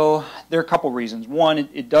 So there are a couple reasons. One,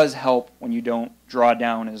 it does help when you don't draw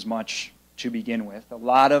down as much to begin with. A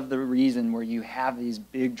lot of the reason where you have these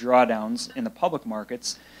big drawdowns in the public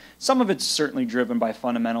markets, some of it's certainly driven by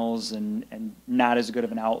fundamentals and not as good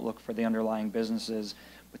of an outlook for the underlying businesses,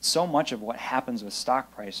 but so much of what happens with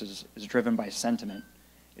stock prices is driven by sentiment.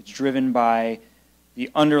 It's driven by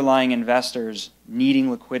the underlying investors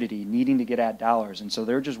needing liquidity, needing to get at dollars, and so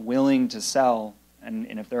they're just willing to sell,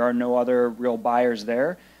 and if there are no other real buyers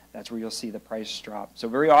there, that's where you'll see the price drop. So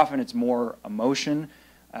very often it's more emotion,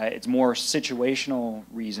 it's more situational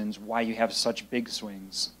reasons why you have such big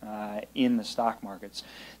swings in the stock markets.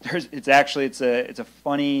 It's a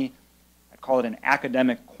funny, I call it an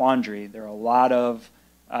academic quandary. There are a lot of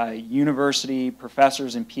university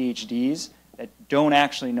professors and PhDs that don't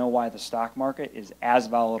actually know why the stock market is as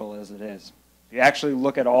volatile as it is. If you actually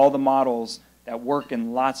look at all the models that work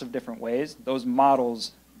in lots of different ways, those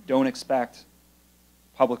models don't expect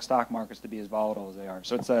public stock markets to be as volatile as they are.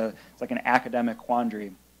 So it's like an academic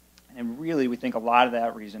quandary. And really, we think a lot of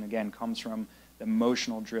that reason, again, comes from the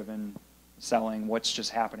emotional-driven selling, what's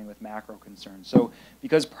just happening with macro concerns. So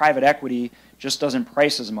because private equity just doesn't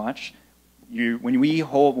price as much, when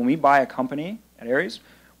we buy a company at Ares,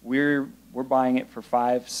 we're buying it for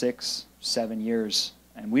 5, 6, 7 years,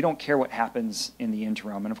 and we don't care what happens in the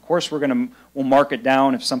interim. And of course, we'll mark it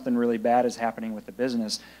down if something really bad is happening with the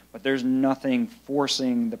business, but there's nothing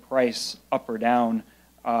forcing the price up or down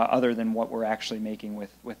other than what we're actually making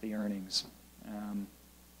with the earnings.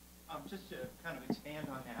 Just to kind of expand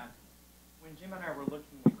on that, when Jim and I were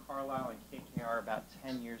looking at Carlyle and KKR about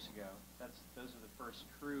 10 years ago, those are the first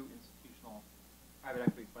true institutional private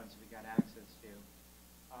equity funds that we got access to.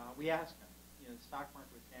 We asked them, the stock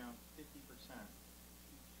market was down 50%,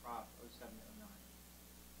 drop 07 to 09.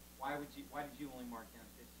 Why did you only mark down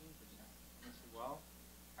 15%? And I said, well,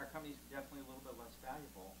 our companies are definitely a little bit less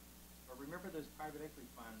valuable. But remember, those private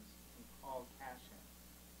equity funds can call cash in.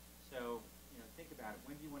 So, think about it.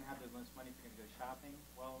 When do you want to have the most money if you're going to go shopping?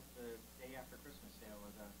 Well, the day after Christmas sale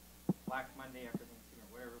or the Black Monday after Thanksgiving,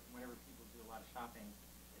 or whenever people do a lot of shopping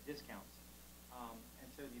at discounts. And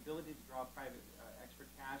so the ability to draw private extra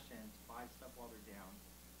cash in to buy stuff while they're down,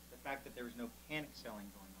 the fact that there was no panic selling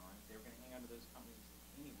going on, they were going to hang on to those companies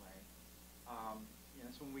anyway.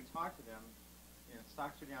 So when we talk to them,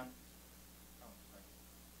 stocks are down.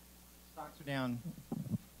 Stocks are down.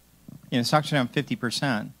 Stocks are down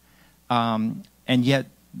 50%, and yet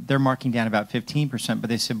they're marking down about 15%. But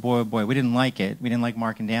they said, "Boy, oh boy, we didn't like it. We didn't like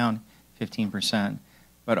marking down 15%.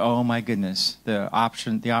 But oh my goodness, the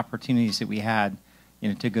opportunities that we had,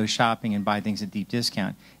 to go shopping and buy things at deep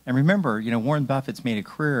discount." And remember, Warren Buffett's made a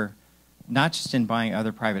career not just in buying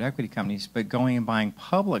other private equity companies, but going and buying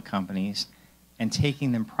public companies and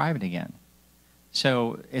taking them private again.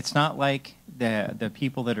 So it's not like the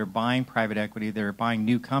people that are buying private equity, that are buying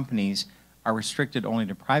new companies, are restricted only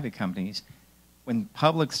to private companies. When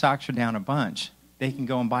public stocks are down a bunch, they can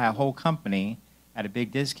go and buy a whole company at a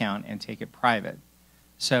big discount and take it private.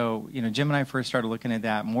 So, Jim and I first started looking at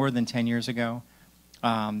that more than 10 years ago.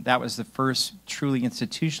 That was the first truly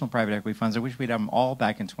institutional private equity funds. I wish we'd have them all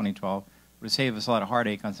back in 2012. It would have saved us a lot of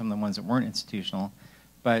heartache on some of the ones that weren't institutional.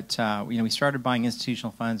 But, we started buying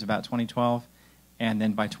institutional funds about 2012. And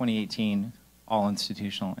then by 2018, all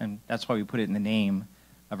institutional. And that's why we put it in the name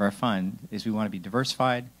of our fund, is we want to be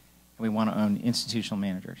diversified, and we want to own institutional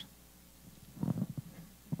managers.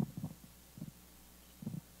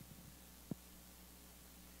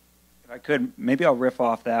 If I could, maybe I'll riff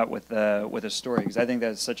off that with a story, because I think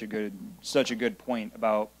that's such a good point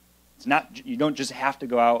about, it's not, you don't just have to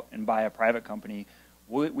go out and buy a private company.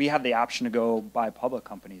 We have the option to go buy public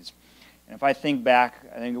companies. And if I think back,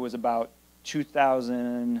 I think it was about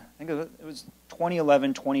 2000, I think it was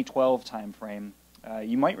 2011, 2012 timeframe.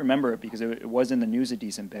 You might remember it because it was in the news a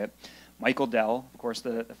decent bit. Michael Dell, of course,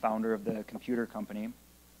 the founder of the computer company,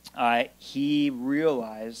 he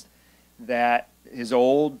realized that his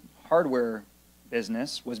old hardware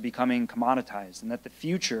business was becoming commoditized and that the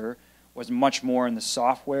future was much more in the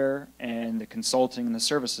software and the consulting and the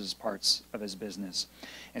services parts of his business.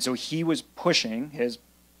 And so he was pushing his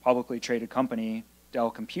publicly traded company, Dell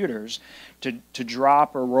Computers, to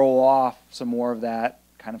drop or roll off some more of that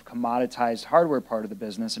kind of commoditized hardware part of the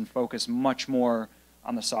business and focus much more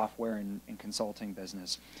on the software and consulting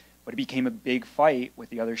business. But it became a big fight with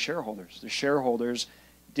the other shareholders. The shareholders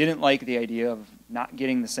didn't like the idea of not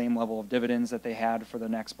getting the same level of dividends that they had for the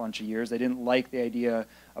next bunch of years. They didn't like the idea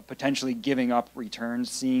of potentially giving up returns,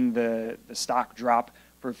 seeing the stock drop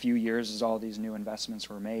for a few years as all these new investments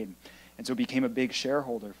were made. And so it became a big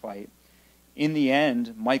shareholder fight. In the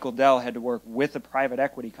end, Michael Dell had to work with a private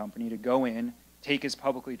equity company to go in take his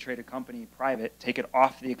publicly traded company private, take it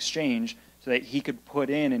off the exchange so that he could put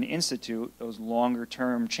in and institute those longer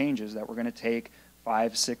term changes that were going to take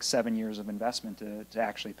 5, 6, 7 years of investment to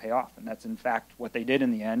actually pay off. And that's in fact what they did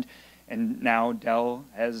in the end. And now Dell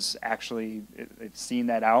has actually it's seen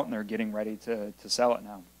that out, and they're getting ready to sell it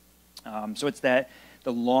now. So it's the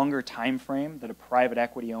longer time frame that a private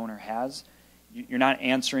equity owner has. You're not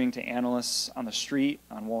answering to analysts on the street,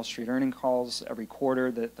 on Wall Street earning calls every quarter.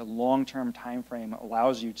 The long-term time frame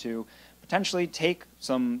allows you to potentially take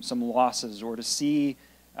some losses, or to see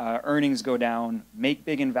earnings go down, make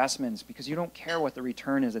big investments, because you don't care what the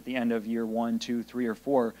return is at the end of year 1, 2, 3, or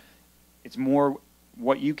 4. It's more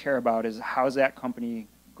what you care about is how's that company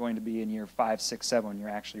going to be in year 5, 6, 7 when you're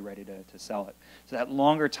actually ready to sell it. So that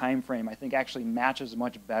longer time frame, I think, actually matches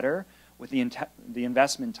much better with the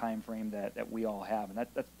investment time frame that we all have. And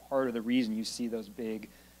that's part of the reason you see those big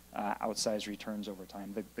outsized returns over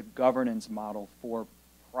time. The governance model for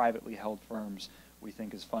privately held firms, we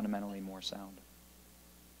think, is fundamentally more sound.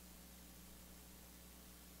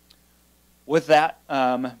 With that,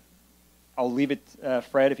 I'll leave it,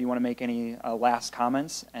 Fred, if you want to make any last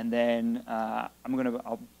comments, and then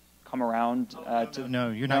I'll come around to...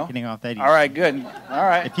 No, you're not getting off that easy. All right, good. All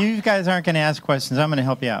right. If you guys aren't going to ask questions, I'm going to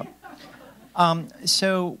help you out.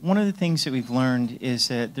 So one of the things that we've learned is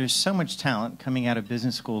that there's so much talent coming out of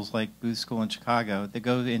business schools like Booth School in Chicago that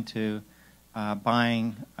go into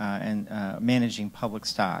buying and managing public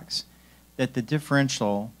stocks, that the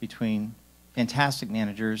differential between fantastic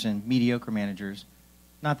managers and mediocre managers,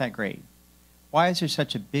 not that great. Why is there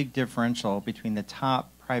such a big differential between the top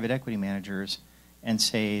private equity managers and,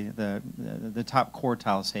 say, the top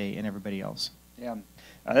quartile, say, and everybody else? Yeah,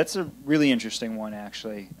 that's a really interesting one,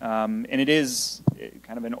 actually. And it is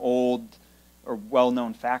kind of an old or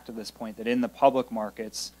well-known fact at this point that in the public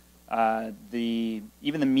markets, even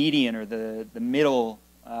the median or the middle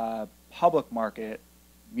public market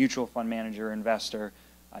mutual fund manager investor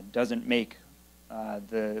doesn't make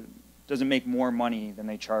more money than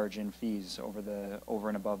they charge in fees over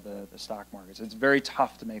and above the stock market. So it's very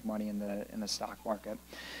tough to make money in the stock market.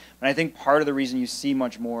 And I think part of the reason you see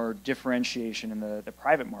much more differentiation in the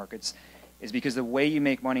private markets is because the way you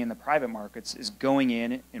make money in the private markets is going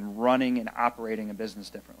in and running and operating a business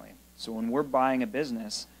differently. So when we're buying a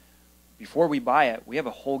business, before we buy it, we have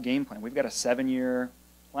a whole game plan. We've got a 7-year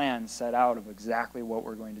plan set out of exactly what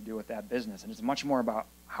we're going to do with that business. And it's much more about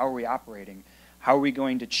how are we operating. How are we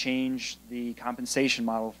going to change the compensation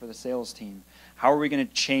model for the sales team? How are we going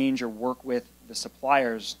to change or work with the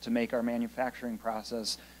suppliers to make our manufacturing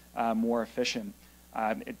process more efficient?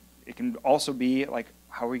 It can also be like,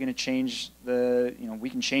 how are we going to change we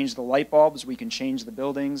can change the light bulbs, we can change the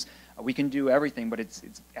buildings, we can do everything, but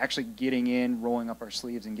it's actually getting in, rolling up our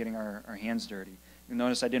sleeves, and getting our hands dirty. You'll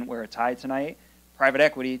notice I didn't wear a tie tonight. Private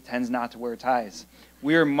equity tends not to wear ties.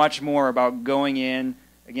 We're much more about going in,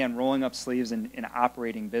 again, rolling up sleeves and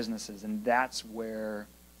operating businesses, and that's where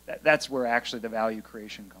actually the value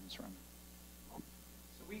creation comes from.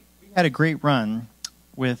 So we had a great run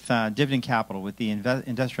with Dividend Capital, with the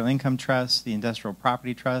Industrial Income Trust, the Industrial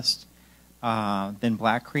Property Trust, then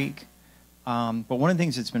Black Creek. But one of the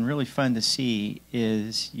things that's been really fun to see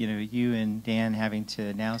is, you and Dan having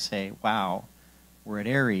to now say, wow, we're at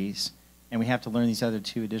Ares, and we have to learn these other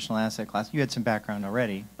 2 additional asset classes. You had some background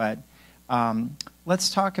already, but let's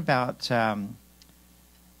talk about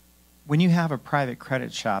when you have a private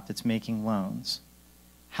credit shop that's making loans,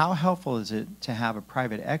 how helpful is it to have a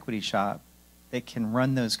private equity shop that can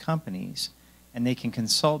run those companies, and they can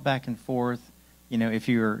consult back and forth? If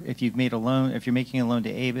you've made a loan, if you're making a loan to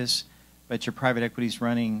Avis, but your private equity is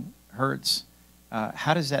running Hertz,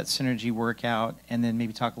 how does that synergy work out? And then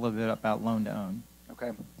maybe talk a little bit about loan to own.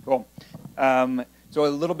 Okay, cool. So a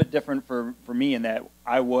little bit different for me in that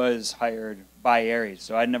I was hired by Ares.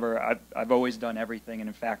 So I've always done everything. And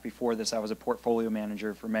in fact, before this, I was a portfolio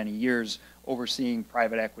manager for many years, overseeing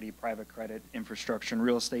private equity, private credit, infrastructure, and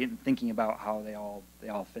real estate, and thinking about how they all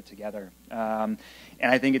fit together. And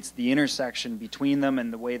I think it's the intersection between them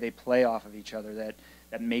and the way they play off of each other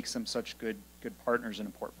that makes them such good partners in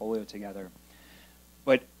a portfolio together.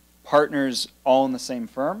 But partners all in the same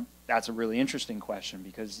firm, that's a really interesting question,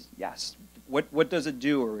 because yes, what does it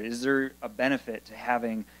do, or is there a benefit to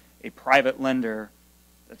having a private lender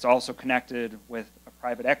that's also connected with a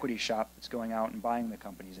private equity shop that's going out and buying the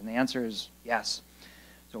companies? And the answer is yes.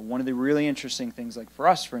 So one of the really interesting things, like for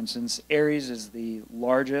us, for instance, Ares is the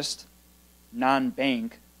largest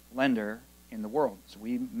non-bank lender in the world. So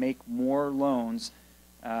we make more loans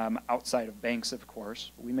outside of banks, of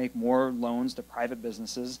course. We make more loans to private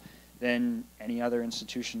businesses than any other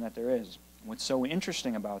institution that there is. What's so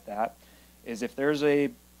interesting about that is if there's a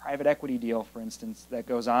private equity deal, for instance, that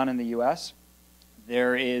goes on in the U.S.,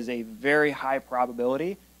 there is a very high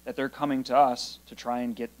probability that they're coming to us to try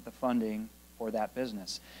and get the funding for that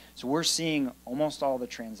business. So we're seeing almost all the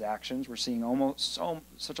transactions. We're seeing almost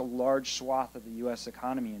such a large swath of the U.S.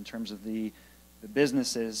 economy in terms of the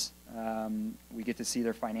businesses. We get to see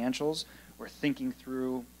their financials. We're thinking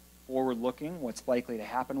through forward-looking what's likely to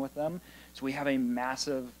happen with them. So we have a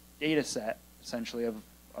massive data set, essentially, of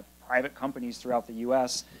private companies throughout the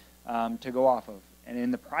U.S. To go off of. And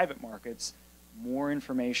in the private markets, more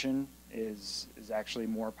information is actually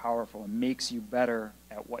more powerful and makes you better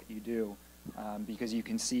at what you do, because you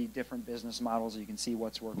can see different business models, you can see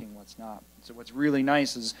what's working, what's not. So what's really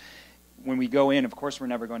nice is when we go in, of course we're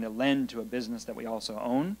never going to lend to a business that we also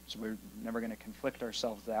own, so we're never going to conflict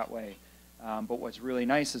ourselves that way. But what's really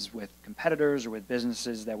nice is with competitors or with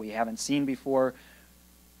businesses that we haven't seen before,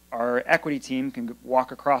 our equity team can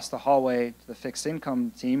walk across the hallway to the fixed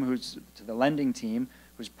income team, to the lending team,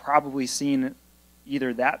 who's probably seen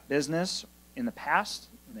either that business in the past,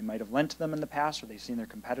 they might have lent to them in the past, or they've seen their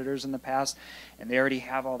competitors in the past, and they already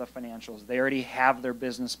have all the financials. They already have their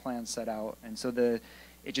business plan set out. And so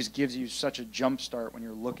it just gives you such a jump start when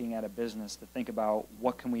you're looking at a business to think about,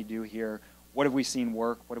 what can we do here? What have we seen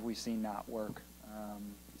work? What have we seen not work?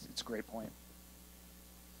 It's a great point.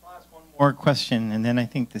 I'll ask one more question, and then I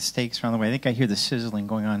think the steaks are on the way. I think I hear the sizzling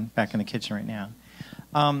going on back in the kitchen right now.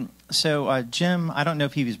 So Jim, I don't know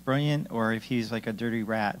if he was brilliant or if he's like a dirty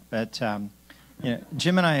rat, but you know,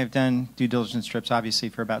 Jim and I have done due diligence trips, obviously,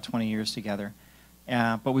 for about 20 years together.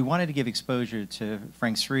 But we wanted to give exposure to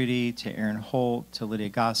Frank Cerruti, to Aaron Holt, to Lydia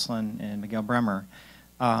Goslin, and Miguel Bremer.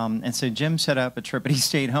 And so Jim set up a trip, but he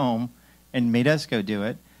stayed home and made us go do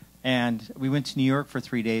it. And we went to New York for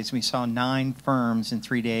 3 days, and we saw 9 firms in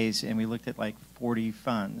 3 days, and we looked at like 40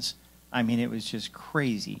 funds. I mean, it was just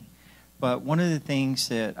crazy. But one of the things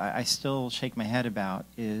that I still shake my head about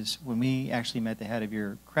is when we actually met the head of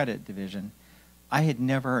your credit division, I had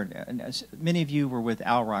never heard, many of you were with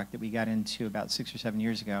Alrock that we got into about 6 or 7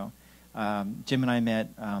 years ago. Jim and I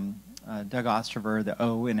met Doug Osterver, the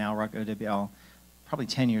O in Alrock OWL, probably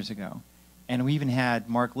 10 years ago. And we even had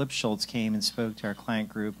Mark Lipschultz came and spoke to our client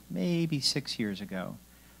group maybe 6 years ago.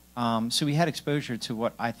 So we had exposure to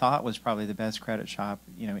what I thought was probably the best credit shop,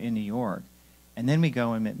 you know, in New York. And then we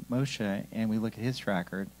go and meet Moshe and we look at his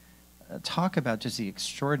track record. Talk about just the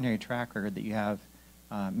extraordinary track record that you have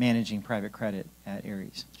managing private credit at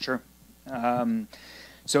Ares. Sure.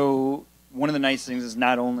 So one of the nice things is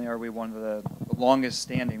not only are we one of the longest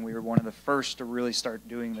standing, we were one of the first to really start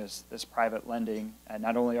doing this private lending. And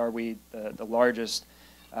not only are we the largest,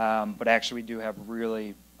 but actually we do have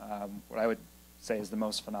really what I would say is the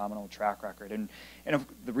most phenomenal track record. And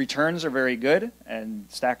the returns are very good and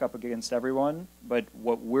stack up against everyone, but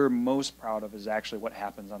what we're most proud of is actually what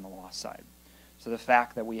happens on the loss side. So the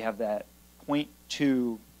fact that we have that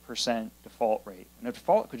 0.2% default rate. And a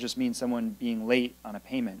default could just mean someone being late on a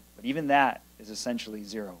payment, but even that is essentially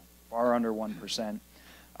zero, far under 1%,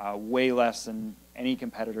 way less than any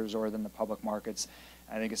competitors or than the public markets.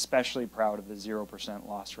 I think especially proud of the 0%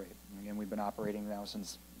 loss rate. And again, we've been operating now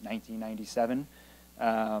since 1997.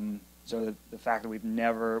 So the fact that we've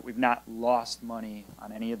not lost money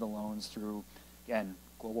on any of the loans through, again,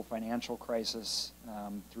 global financial crisis,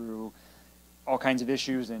 through all kinds of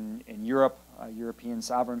issues in Europe, European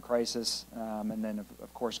sovereign crisis, and then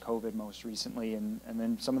of course COVID most recently, and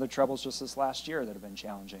then some of the troubles just this last year that have been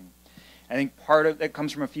challenging. I think part of that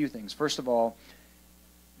comes from a few things. First of all,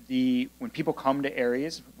 when people come to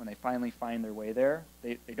Ares, when they finally find their way there,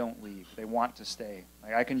 they don't leave. They want to stay.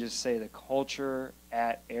 Like I can just say the culture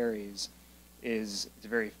at Ares it's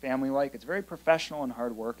very family-like. It's very professional and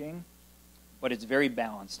hardworking, but it's very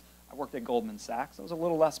balanced. I worked at Goldman Sachs. I was a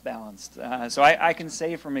little less balanced. So I can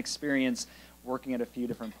say from experience working at a few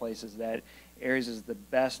different places that Ares is the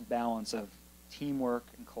best balance of teamwork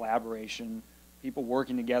and collaboration, people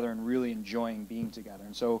working together and really enjoying being together.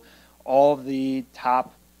 And so all of the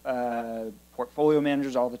top portfolio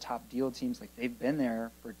managers, all the top deal teams, like they've been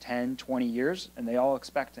there for 10, 20 years, and they all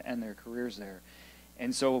expect to end their careers there.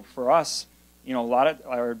 And so for us, you know, a lot of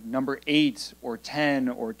our number 8 or 10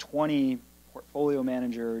 or 20 portfolio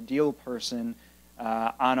manager, deal person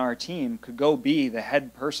on our team could go be the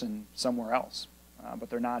head person somewhere else, but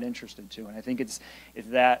they're not interested to. And I think it's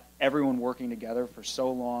that everyone working together for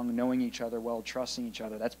so long, knowing each other well, trusting each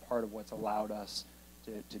other, that's part of what's allowed us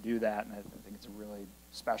to do that. And I think it's a really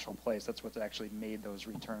special place. That's what's actually made those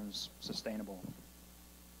returns sustainable.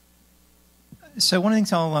 So one of the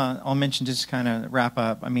things I'll mention just to kind of wrap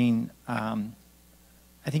up, I mean, I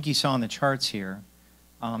think you saw on the charts here,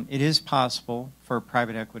 it is possible for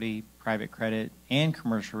private equity private credit, and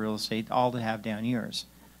commercial real estate, all to have down years.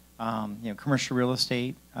 Commercial real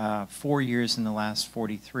estate, 4 years in the last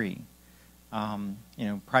 43.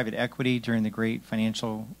 Private equity during the great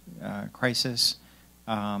financial crisis,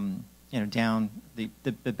 down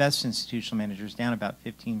the best institutional managers down about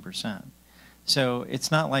 15%. So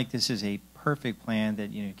it's not like this is a perfect plan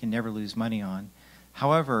that you can never lose money on.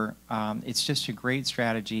 However, it's just a great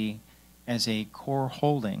strategy as a core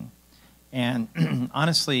holding. And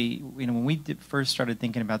honestly, when we first started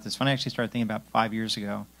thinking about this, when I actually started thinking about 5 years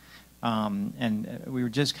ago, and we were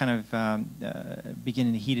just kind of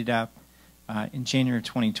beginning to heat it up in January of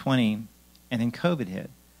 2020, and then COVID hit,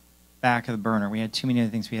 back of the burner. We had too many other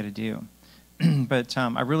things we had to do. But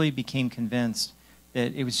I really became convinced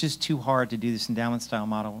that it was just too hard to do this endowment style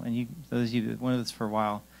model. And those of you that went with us for a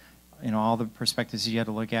while, all the perspectives you had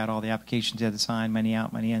to look at, all the applications you had to sign, money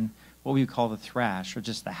out, money in, what we would call the thrash, or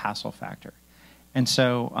just the hassle factor. And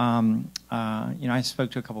so, I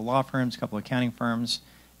spoke to a couple of law firms, a couple of accounting firms,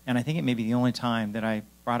 and I think it may be the only time that I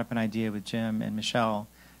brought up an idea with Jim and Michelle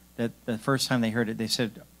that the first time they heard it, they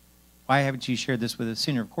said, "Why haven't you shared this with us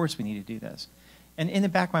sooner? Of course we need to do this." And in the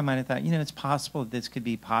back of my mind, I thought, it's possible that this could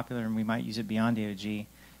be popular and we might use it beyond AOG,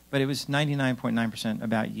 but it was 99.9%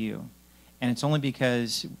 about you. And it's only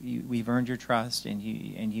because we've earned your trust, and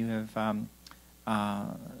you have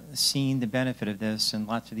seen the benefit of this in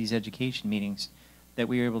lots of these education meetings that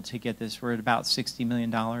we were able to get this. We're at about $60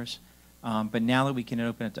 million. But now that we can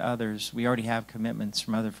open it to others, we already have commitments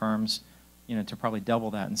from other firms, to probably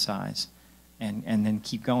double that in size, and then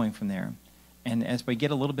keep going from there. And as we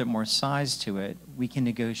get a little bit more size to it, we can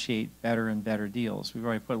negotiate better and better deals. We've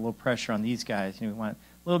already put a little pressure on these guys. We want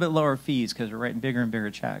a little bit lower fees because we're writing bigger and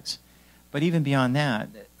bigger checks. But even beyond that,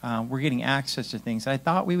 we're getting access to things I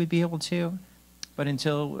thought we would be able to. But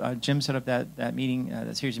until Jim set up that meeting,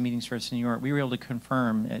 that series of meetings for us in New York, we were able to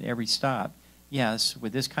confirm at every stop, yes,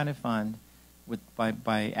 with this kind of fund,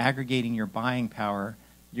 by aggregating your buying power,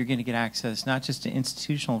 you're going to get access not just to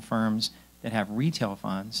institutional firms that have retail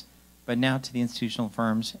funds, but now to the institutional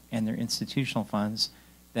firms and their institutional funds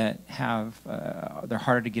that have, they're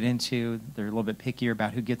harder to get into, they're a little bit pickier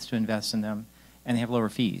about who gets to invest in them, and they have lower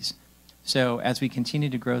fees. So as we continue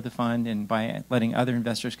to grow the fund, and by letting other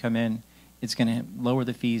investors come in, it's going to lower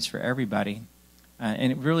the fees for everybody.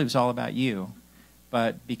 And it really was all about you.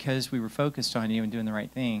 But because we were focused on you and doing the right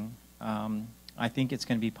thing, I think it's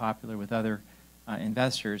going to be popular with other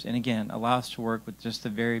investors. And again, allow us to work with just the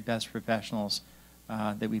very best professionals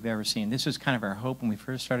that we've ever seen. This was kind of our hope when we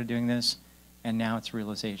first started doing this, and now it's a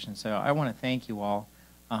realization. So I want to thank you all.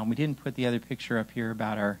 We didn't put the other picture up here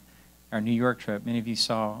about our New York trip. Many of you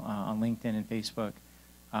saw on LinkedIn and Facebook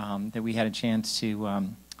that we had a chance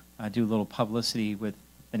to do a little publicity with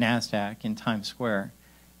the NASDAQ in Times Square.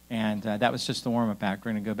 And that was just the warm-up act.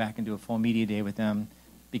 We're going to go back and do a full media day with them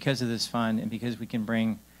because of this fund, and because we can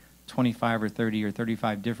bring 25 or 30 or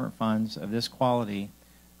 35 different funds of this quality,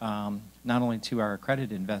 not only to our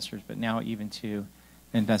accredited investors, but now even to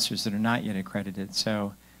investors that are not yet accredited.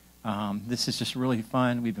 So this is just really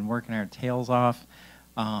fun. We've been working our tails off,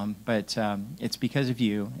 but it's because of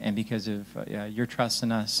you and because of your trust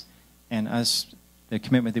in us and us, the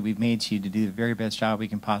commitment that we've made to you to do the very best job we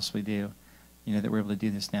can possibly do, that we're able to do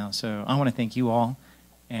this now. So I want to thank you all.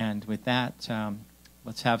 And with that,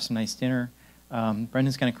 let's have some nice dinner.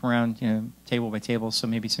 Brendan's going to come around, table by table, so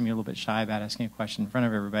maybe some of you are a little bit shy about asking a question in front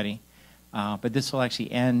of everybody. But this will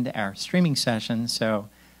actually end our streaming session. So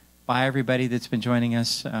bye, everybody that's been joining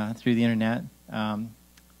us through the internet.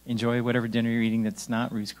 Enjoy whatever dinner you're eating that's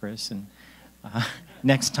not Ruth's Chris. And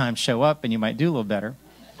next time, show up, and you might do a little better.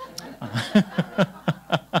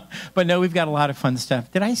 But no, we've got a lot of fun stuff.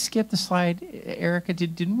 Did I skip the slide, Erica?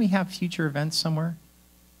 Didn't we have future events somewhere?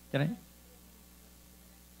 Did I?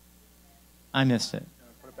 I missed it.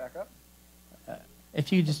 Put it back up.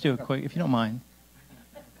 If you could just do it quick, if you don't mind.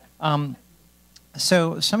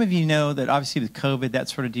 So some of you know that obviously with COVID, that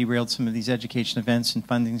sort of derailed some of these education events and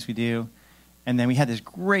fun things we do. And then we had this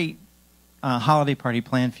great holiday party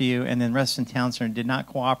planned for you, and then Reston Town Center did not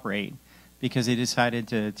cooperate because they decided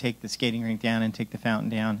to take the skating rink down and take the fountain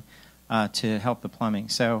down to help the plumbing.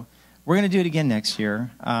 So we're going to do it again next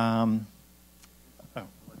year.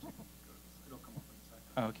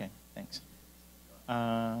 Okay, thanks.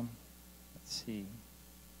 Let's see.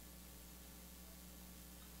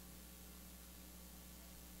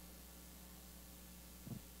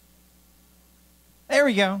 There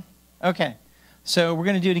we go. Okay. So we're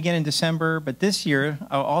going to do it again in December, but this year,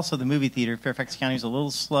 also the movie theater, Fairfax County, is a little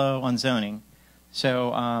slow on zoning. So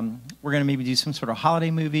we're going to maybe do some sort of holiday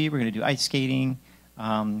movie. We're going to do ice skating,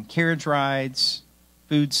 carriage rides,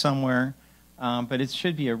 food somewhere. But it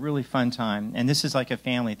should be a really fun time. And this is like a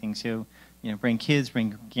family thing, so bring kids,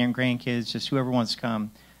 bring grandkids, just whoever wants to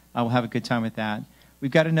come. We'll have a good time with that.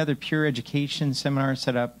 We've got another Pure Education seminar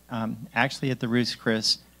set up actually at the Ruth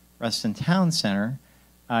Chris Ruston Town Center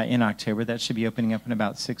in October. That should be opening up in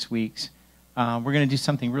about 6 weeks. We're going to do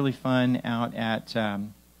something really fun out at,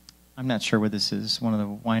 I'm not sure where this is, one of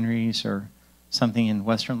the wineries or something in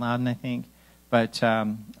Western Loudoun, I think. But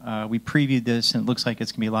we previewed this, and it looks like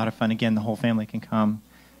it's going to be a lot of fun. Again, the whole family can come.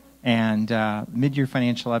 And mid-year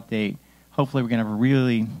financial update, hopefully we're going to have a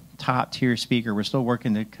really top-tier speaker. We're still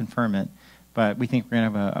working to confirm it. But we think we're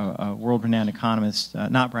going to have a world-renowned economist,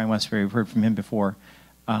 not Brian Westbury, we've heard from him before,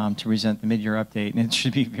 to present the mid-year update. And it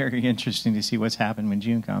should be very interesting to see what's happened when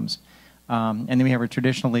June comes. And then we have our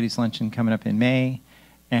traditional ladies' luncheon coming up in May.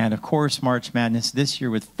 And, of course, March Madness this year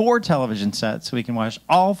with 4 television sets, so we can watch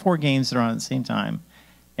all 4 games that are on at the same time.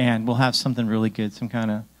 And we'll have something really good, some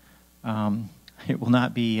kind of, it will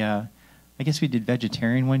not be, I guess we did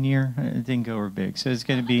vegetarian one year. It didn't go over big. So it's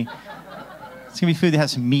going to be food that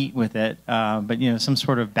has some meat with it, but, some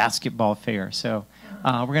sort of basketball fare. So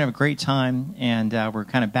we're going to have a great time, and we're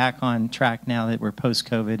kind of back on track now that we're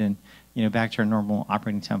post-COVID and, back to our normal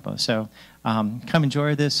operating tempo. So come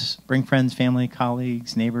enjoy this. Bring friends, family,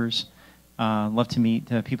 colleagues, neighbors. Love to meet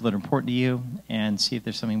people that are important to you and see if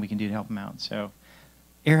there's something we can do to help them out. So,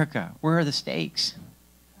 Erica, where are the steaks?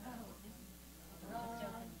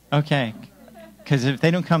 Okay, because if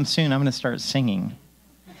they don't come soon, I'm going to start singing.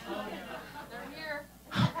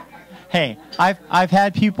 Hey, I've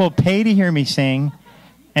had people pay to hear me sing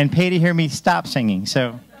and pay to hear me stop singing.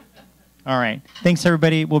 So. All right. Thanks,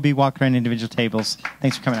 everybody. We'll be walking around individual tables.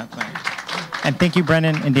 Thanks for coming out tonight. And thank you,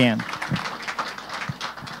 Brendan and Dan.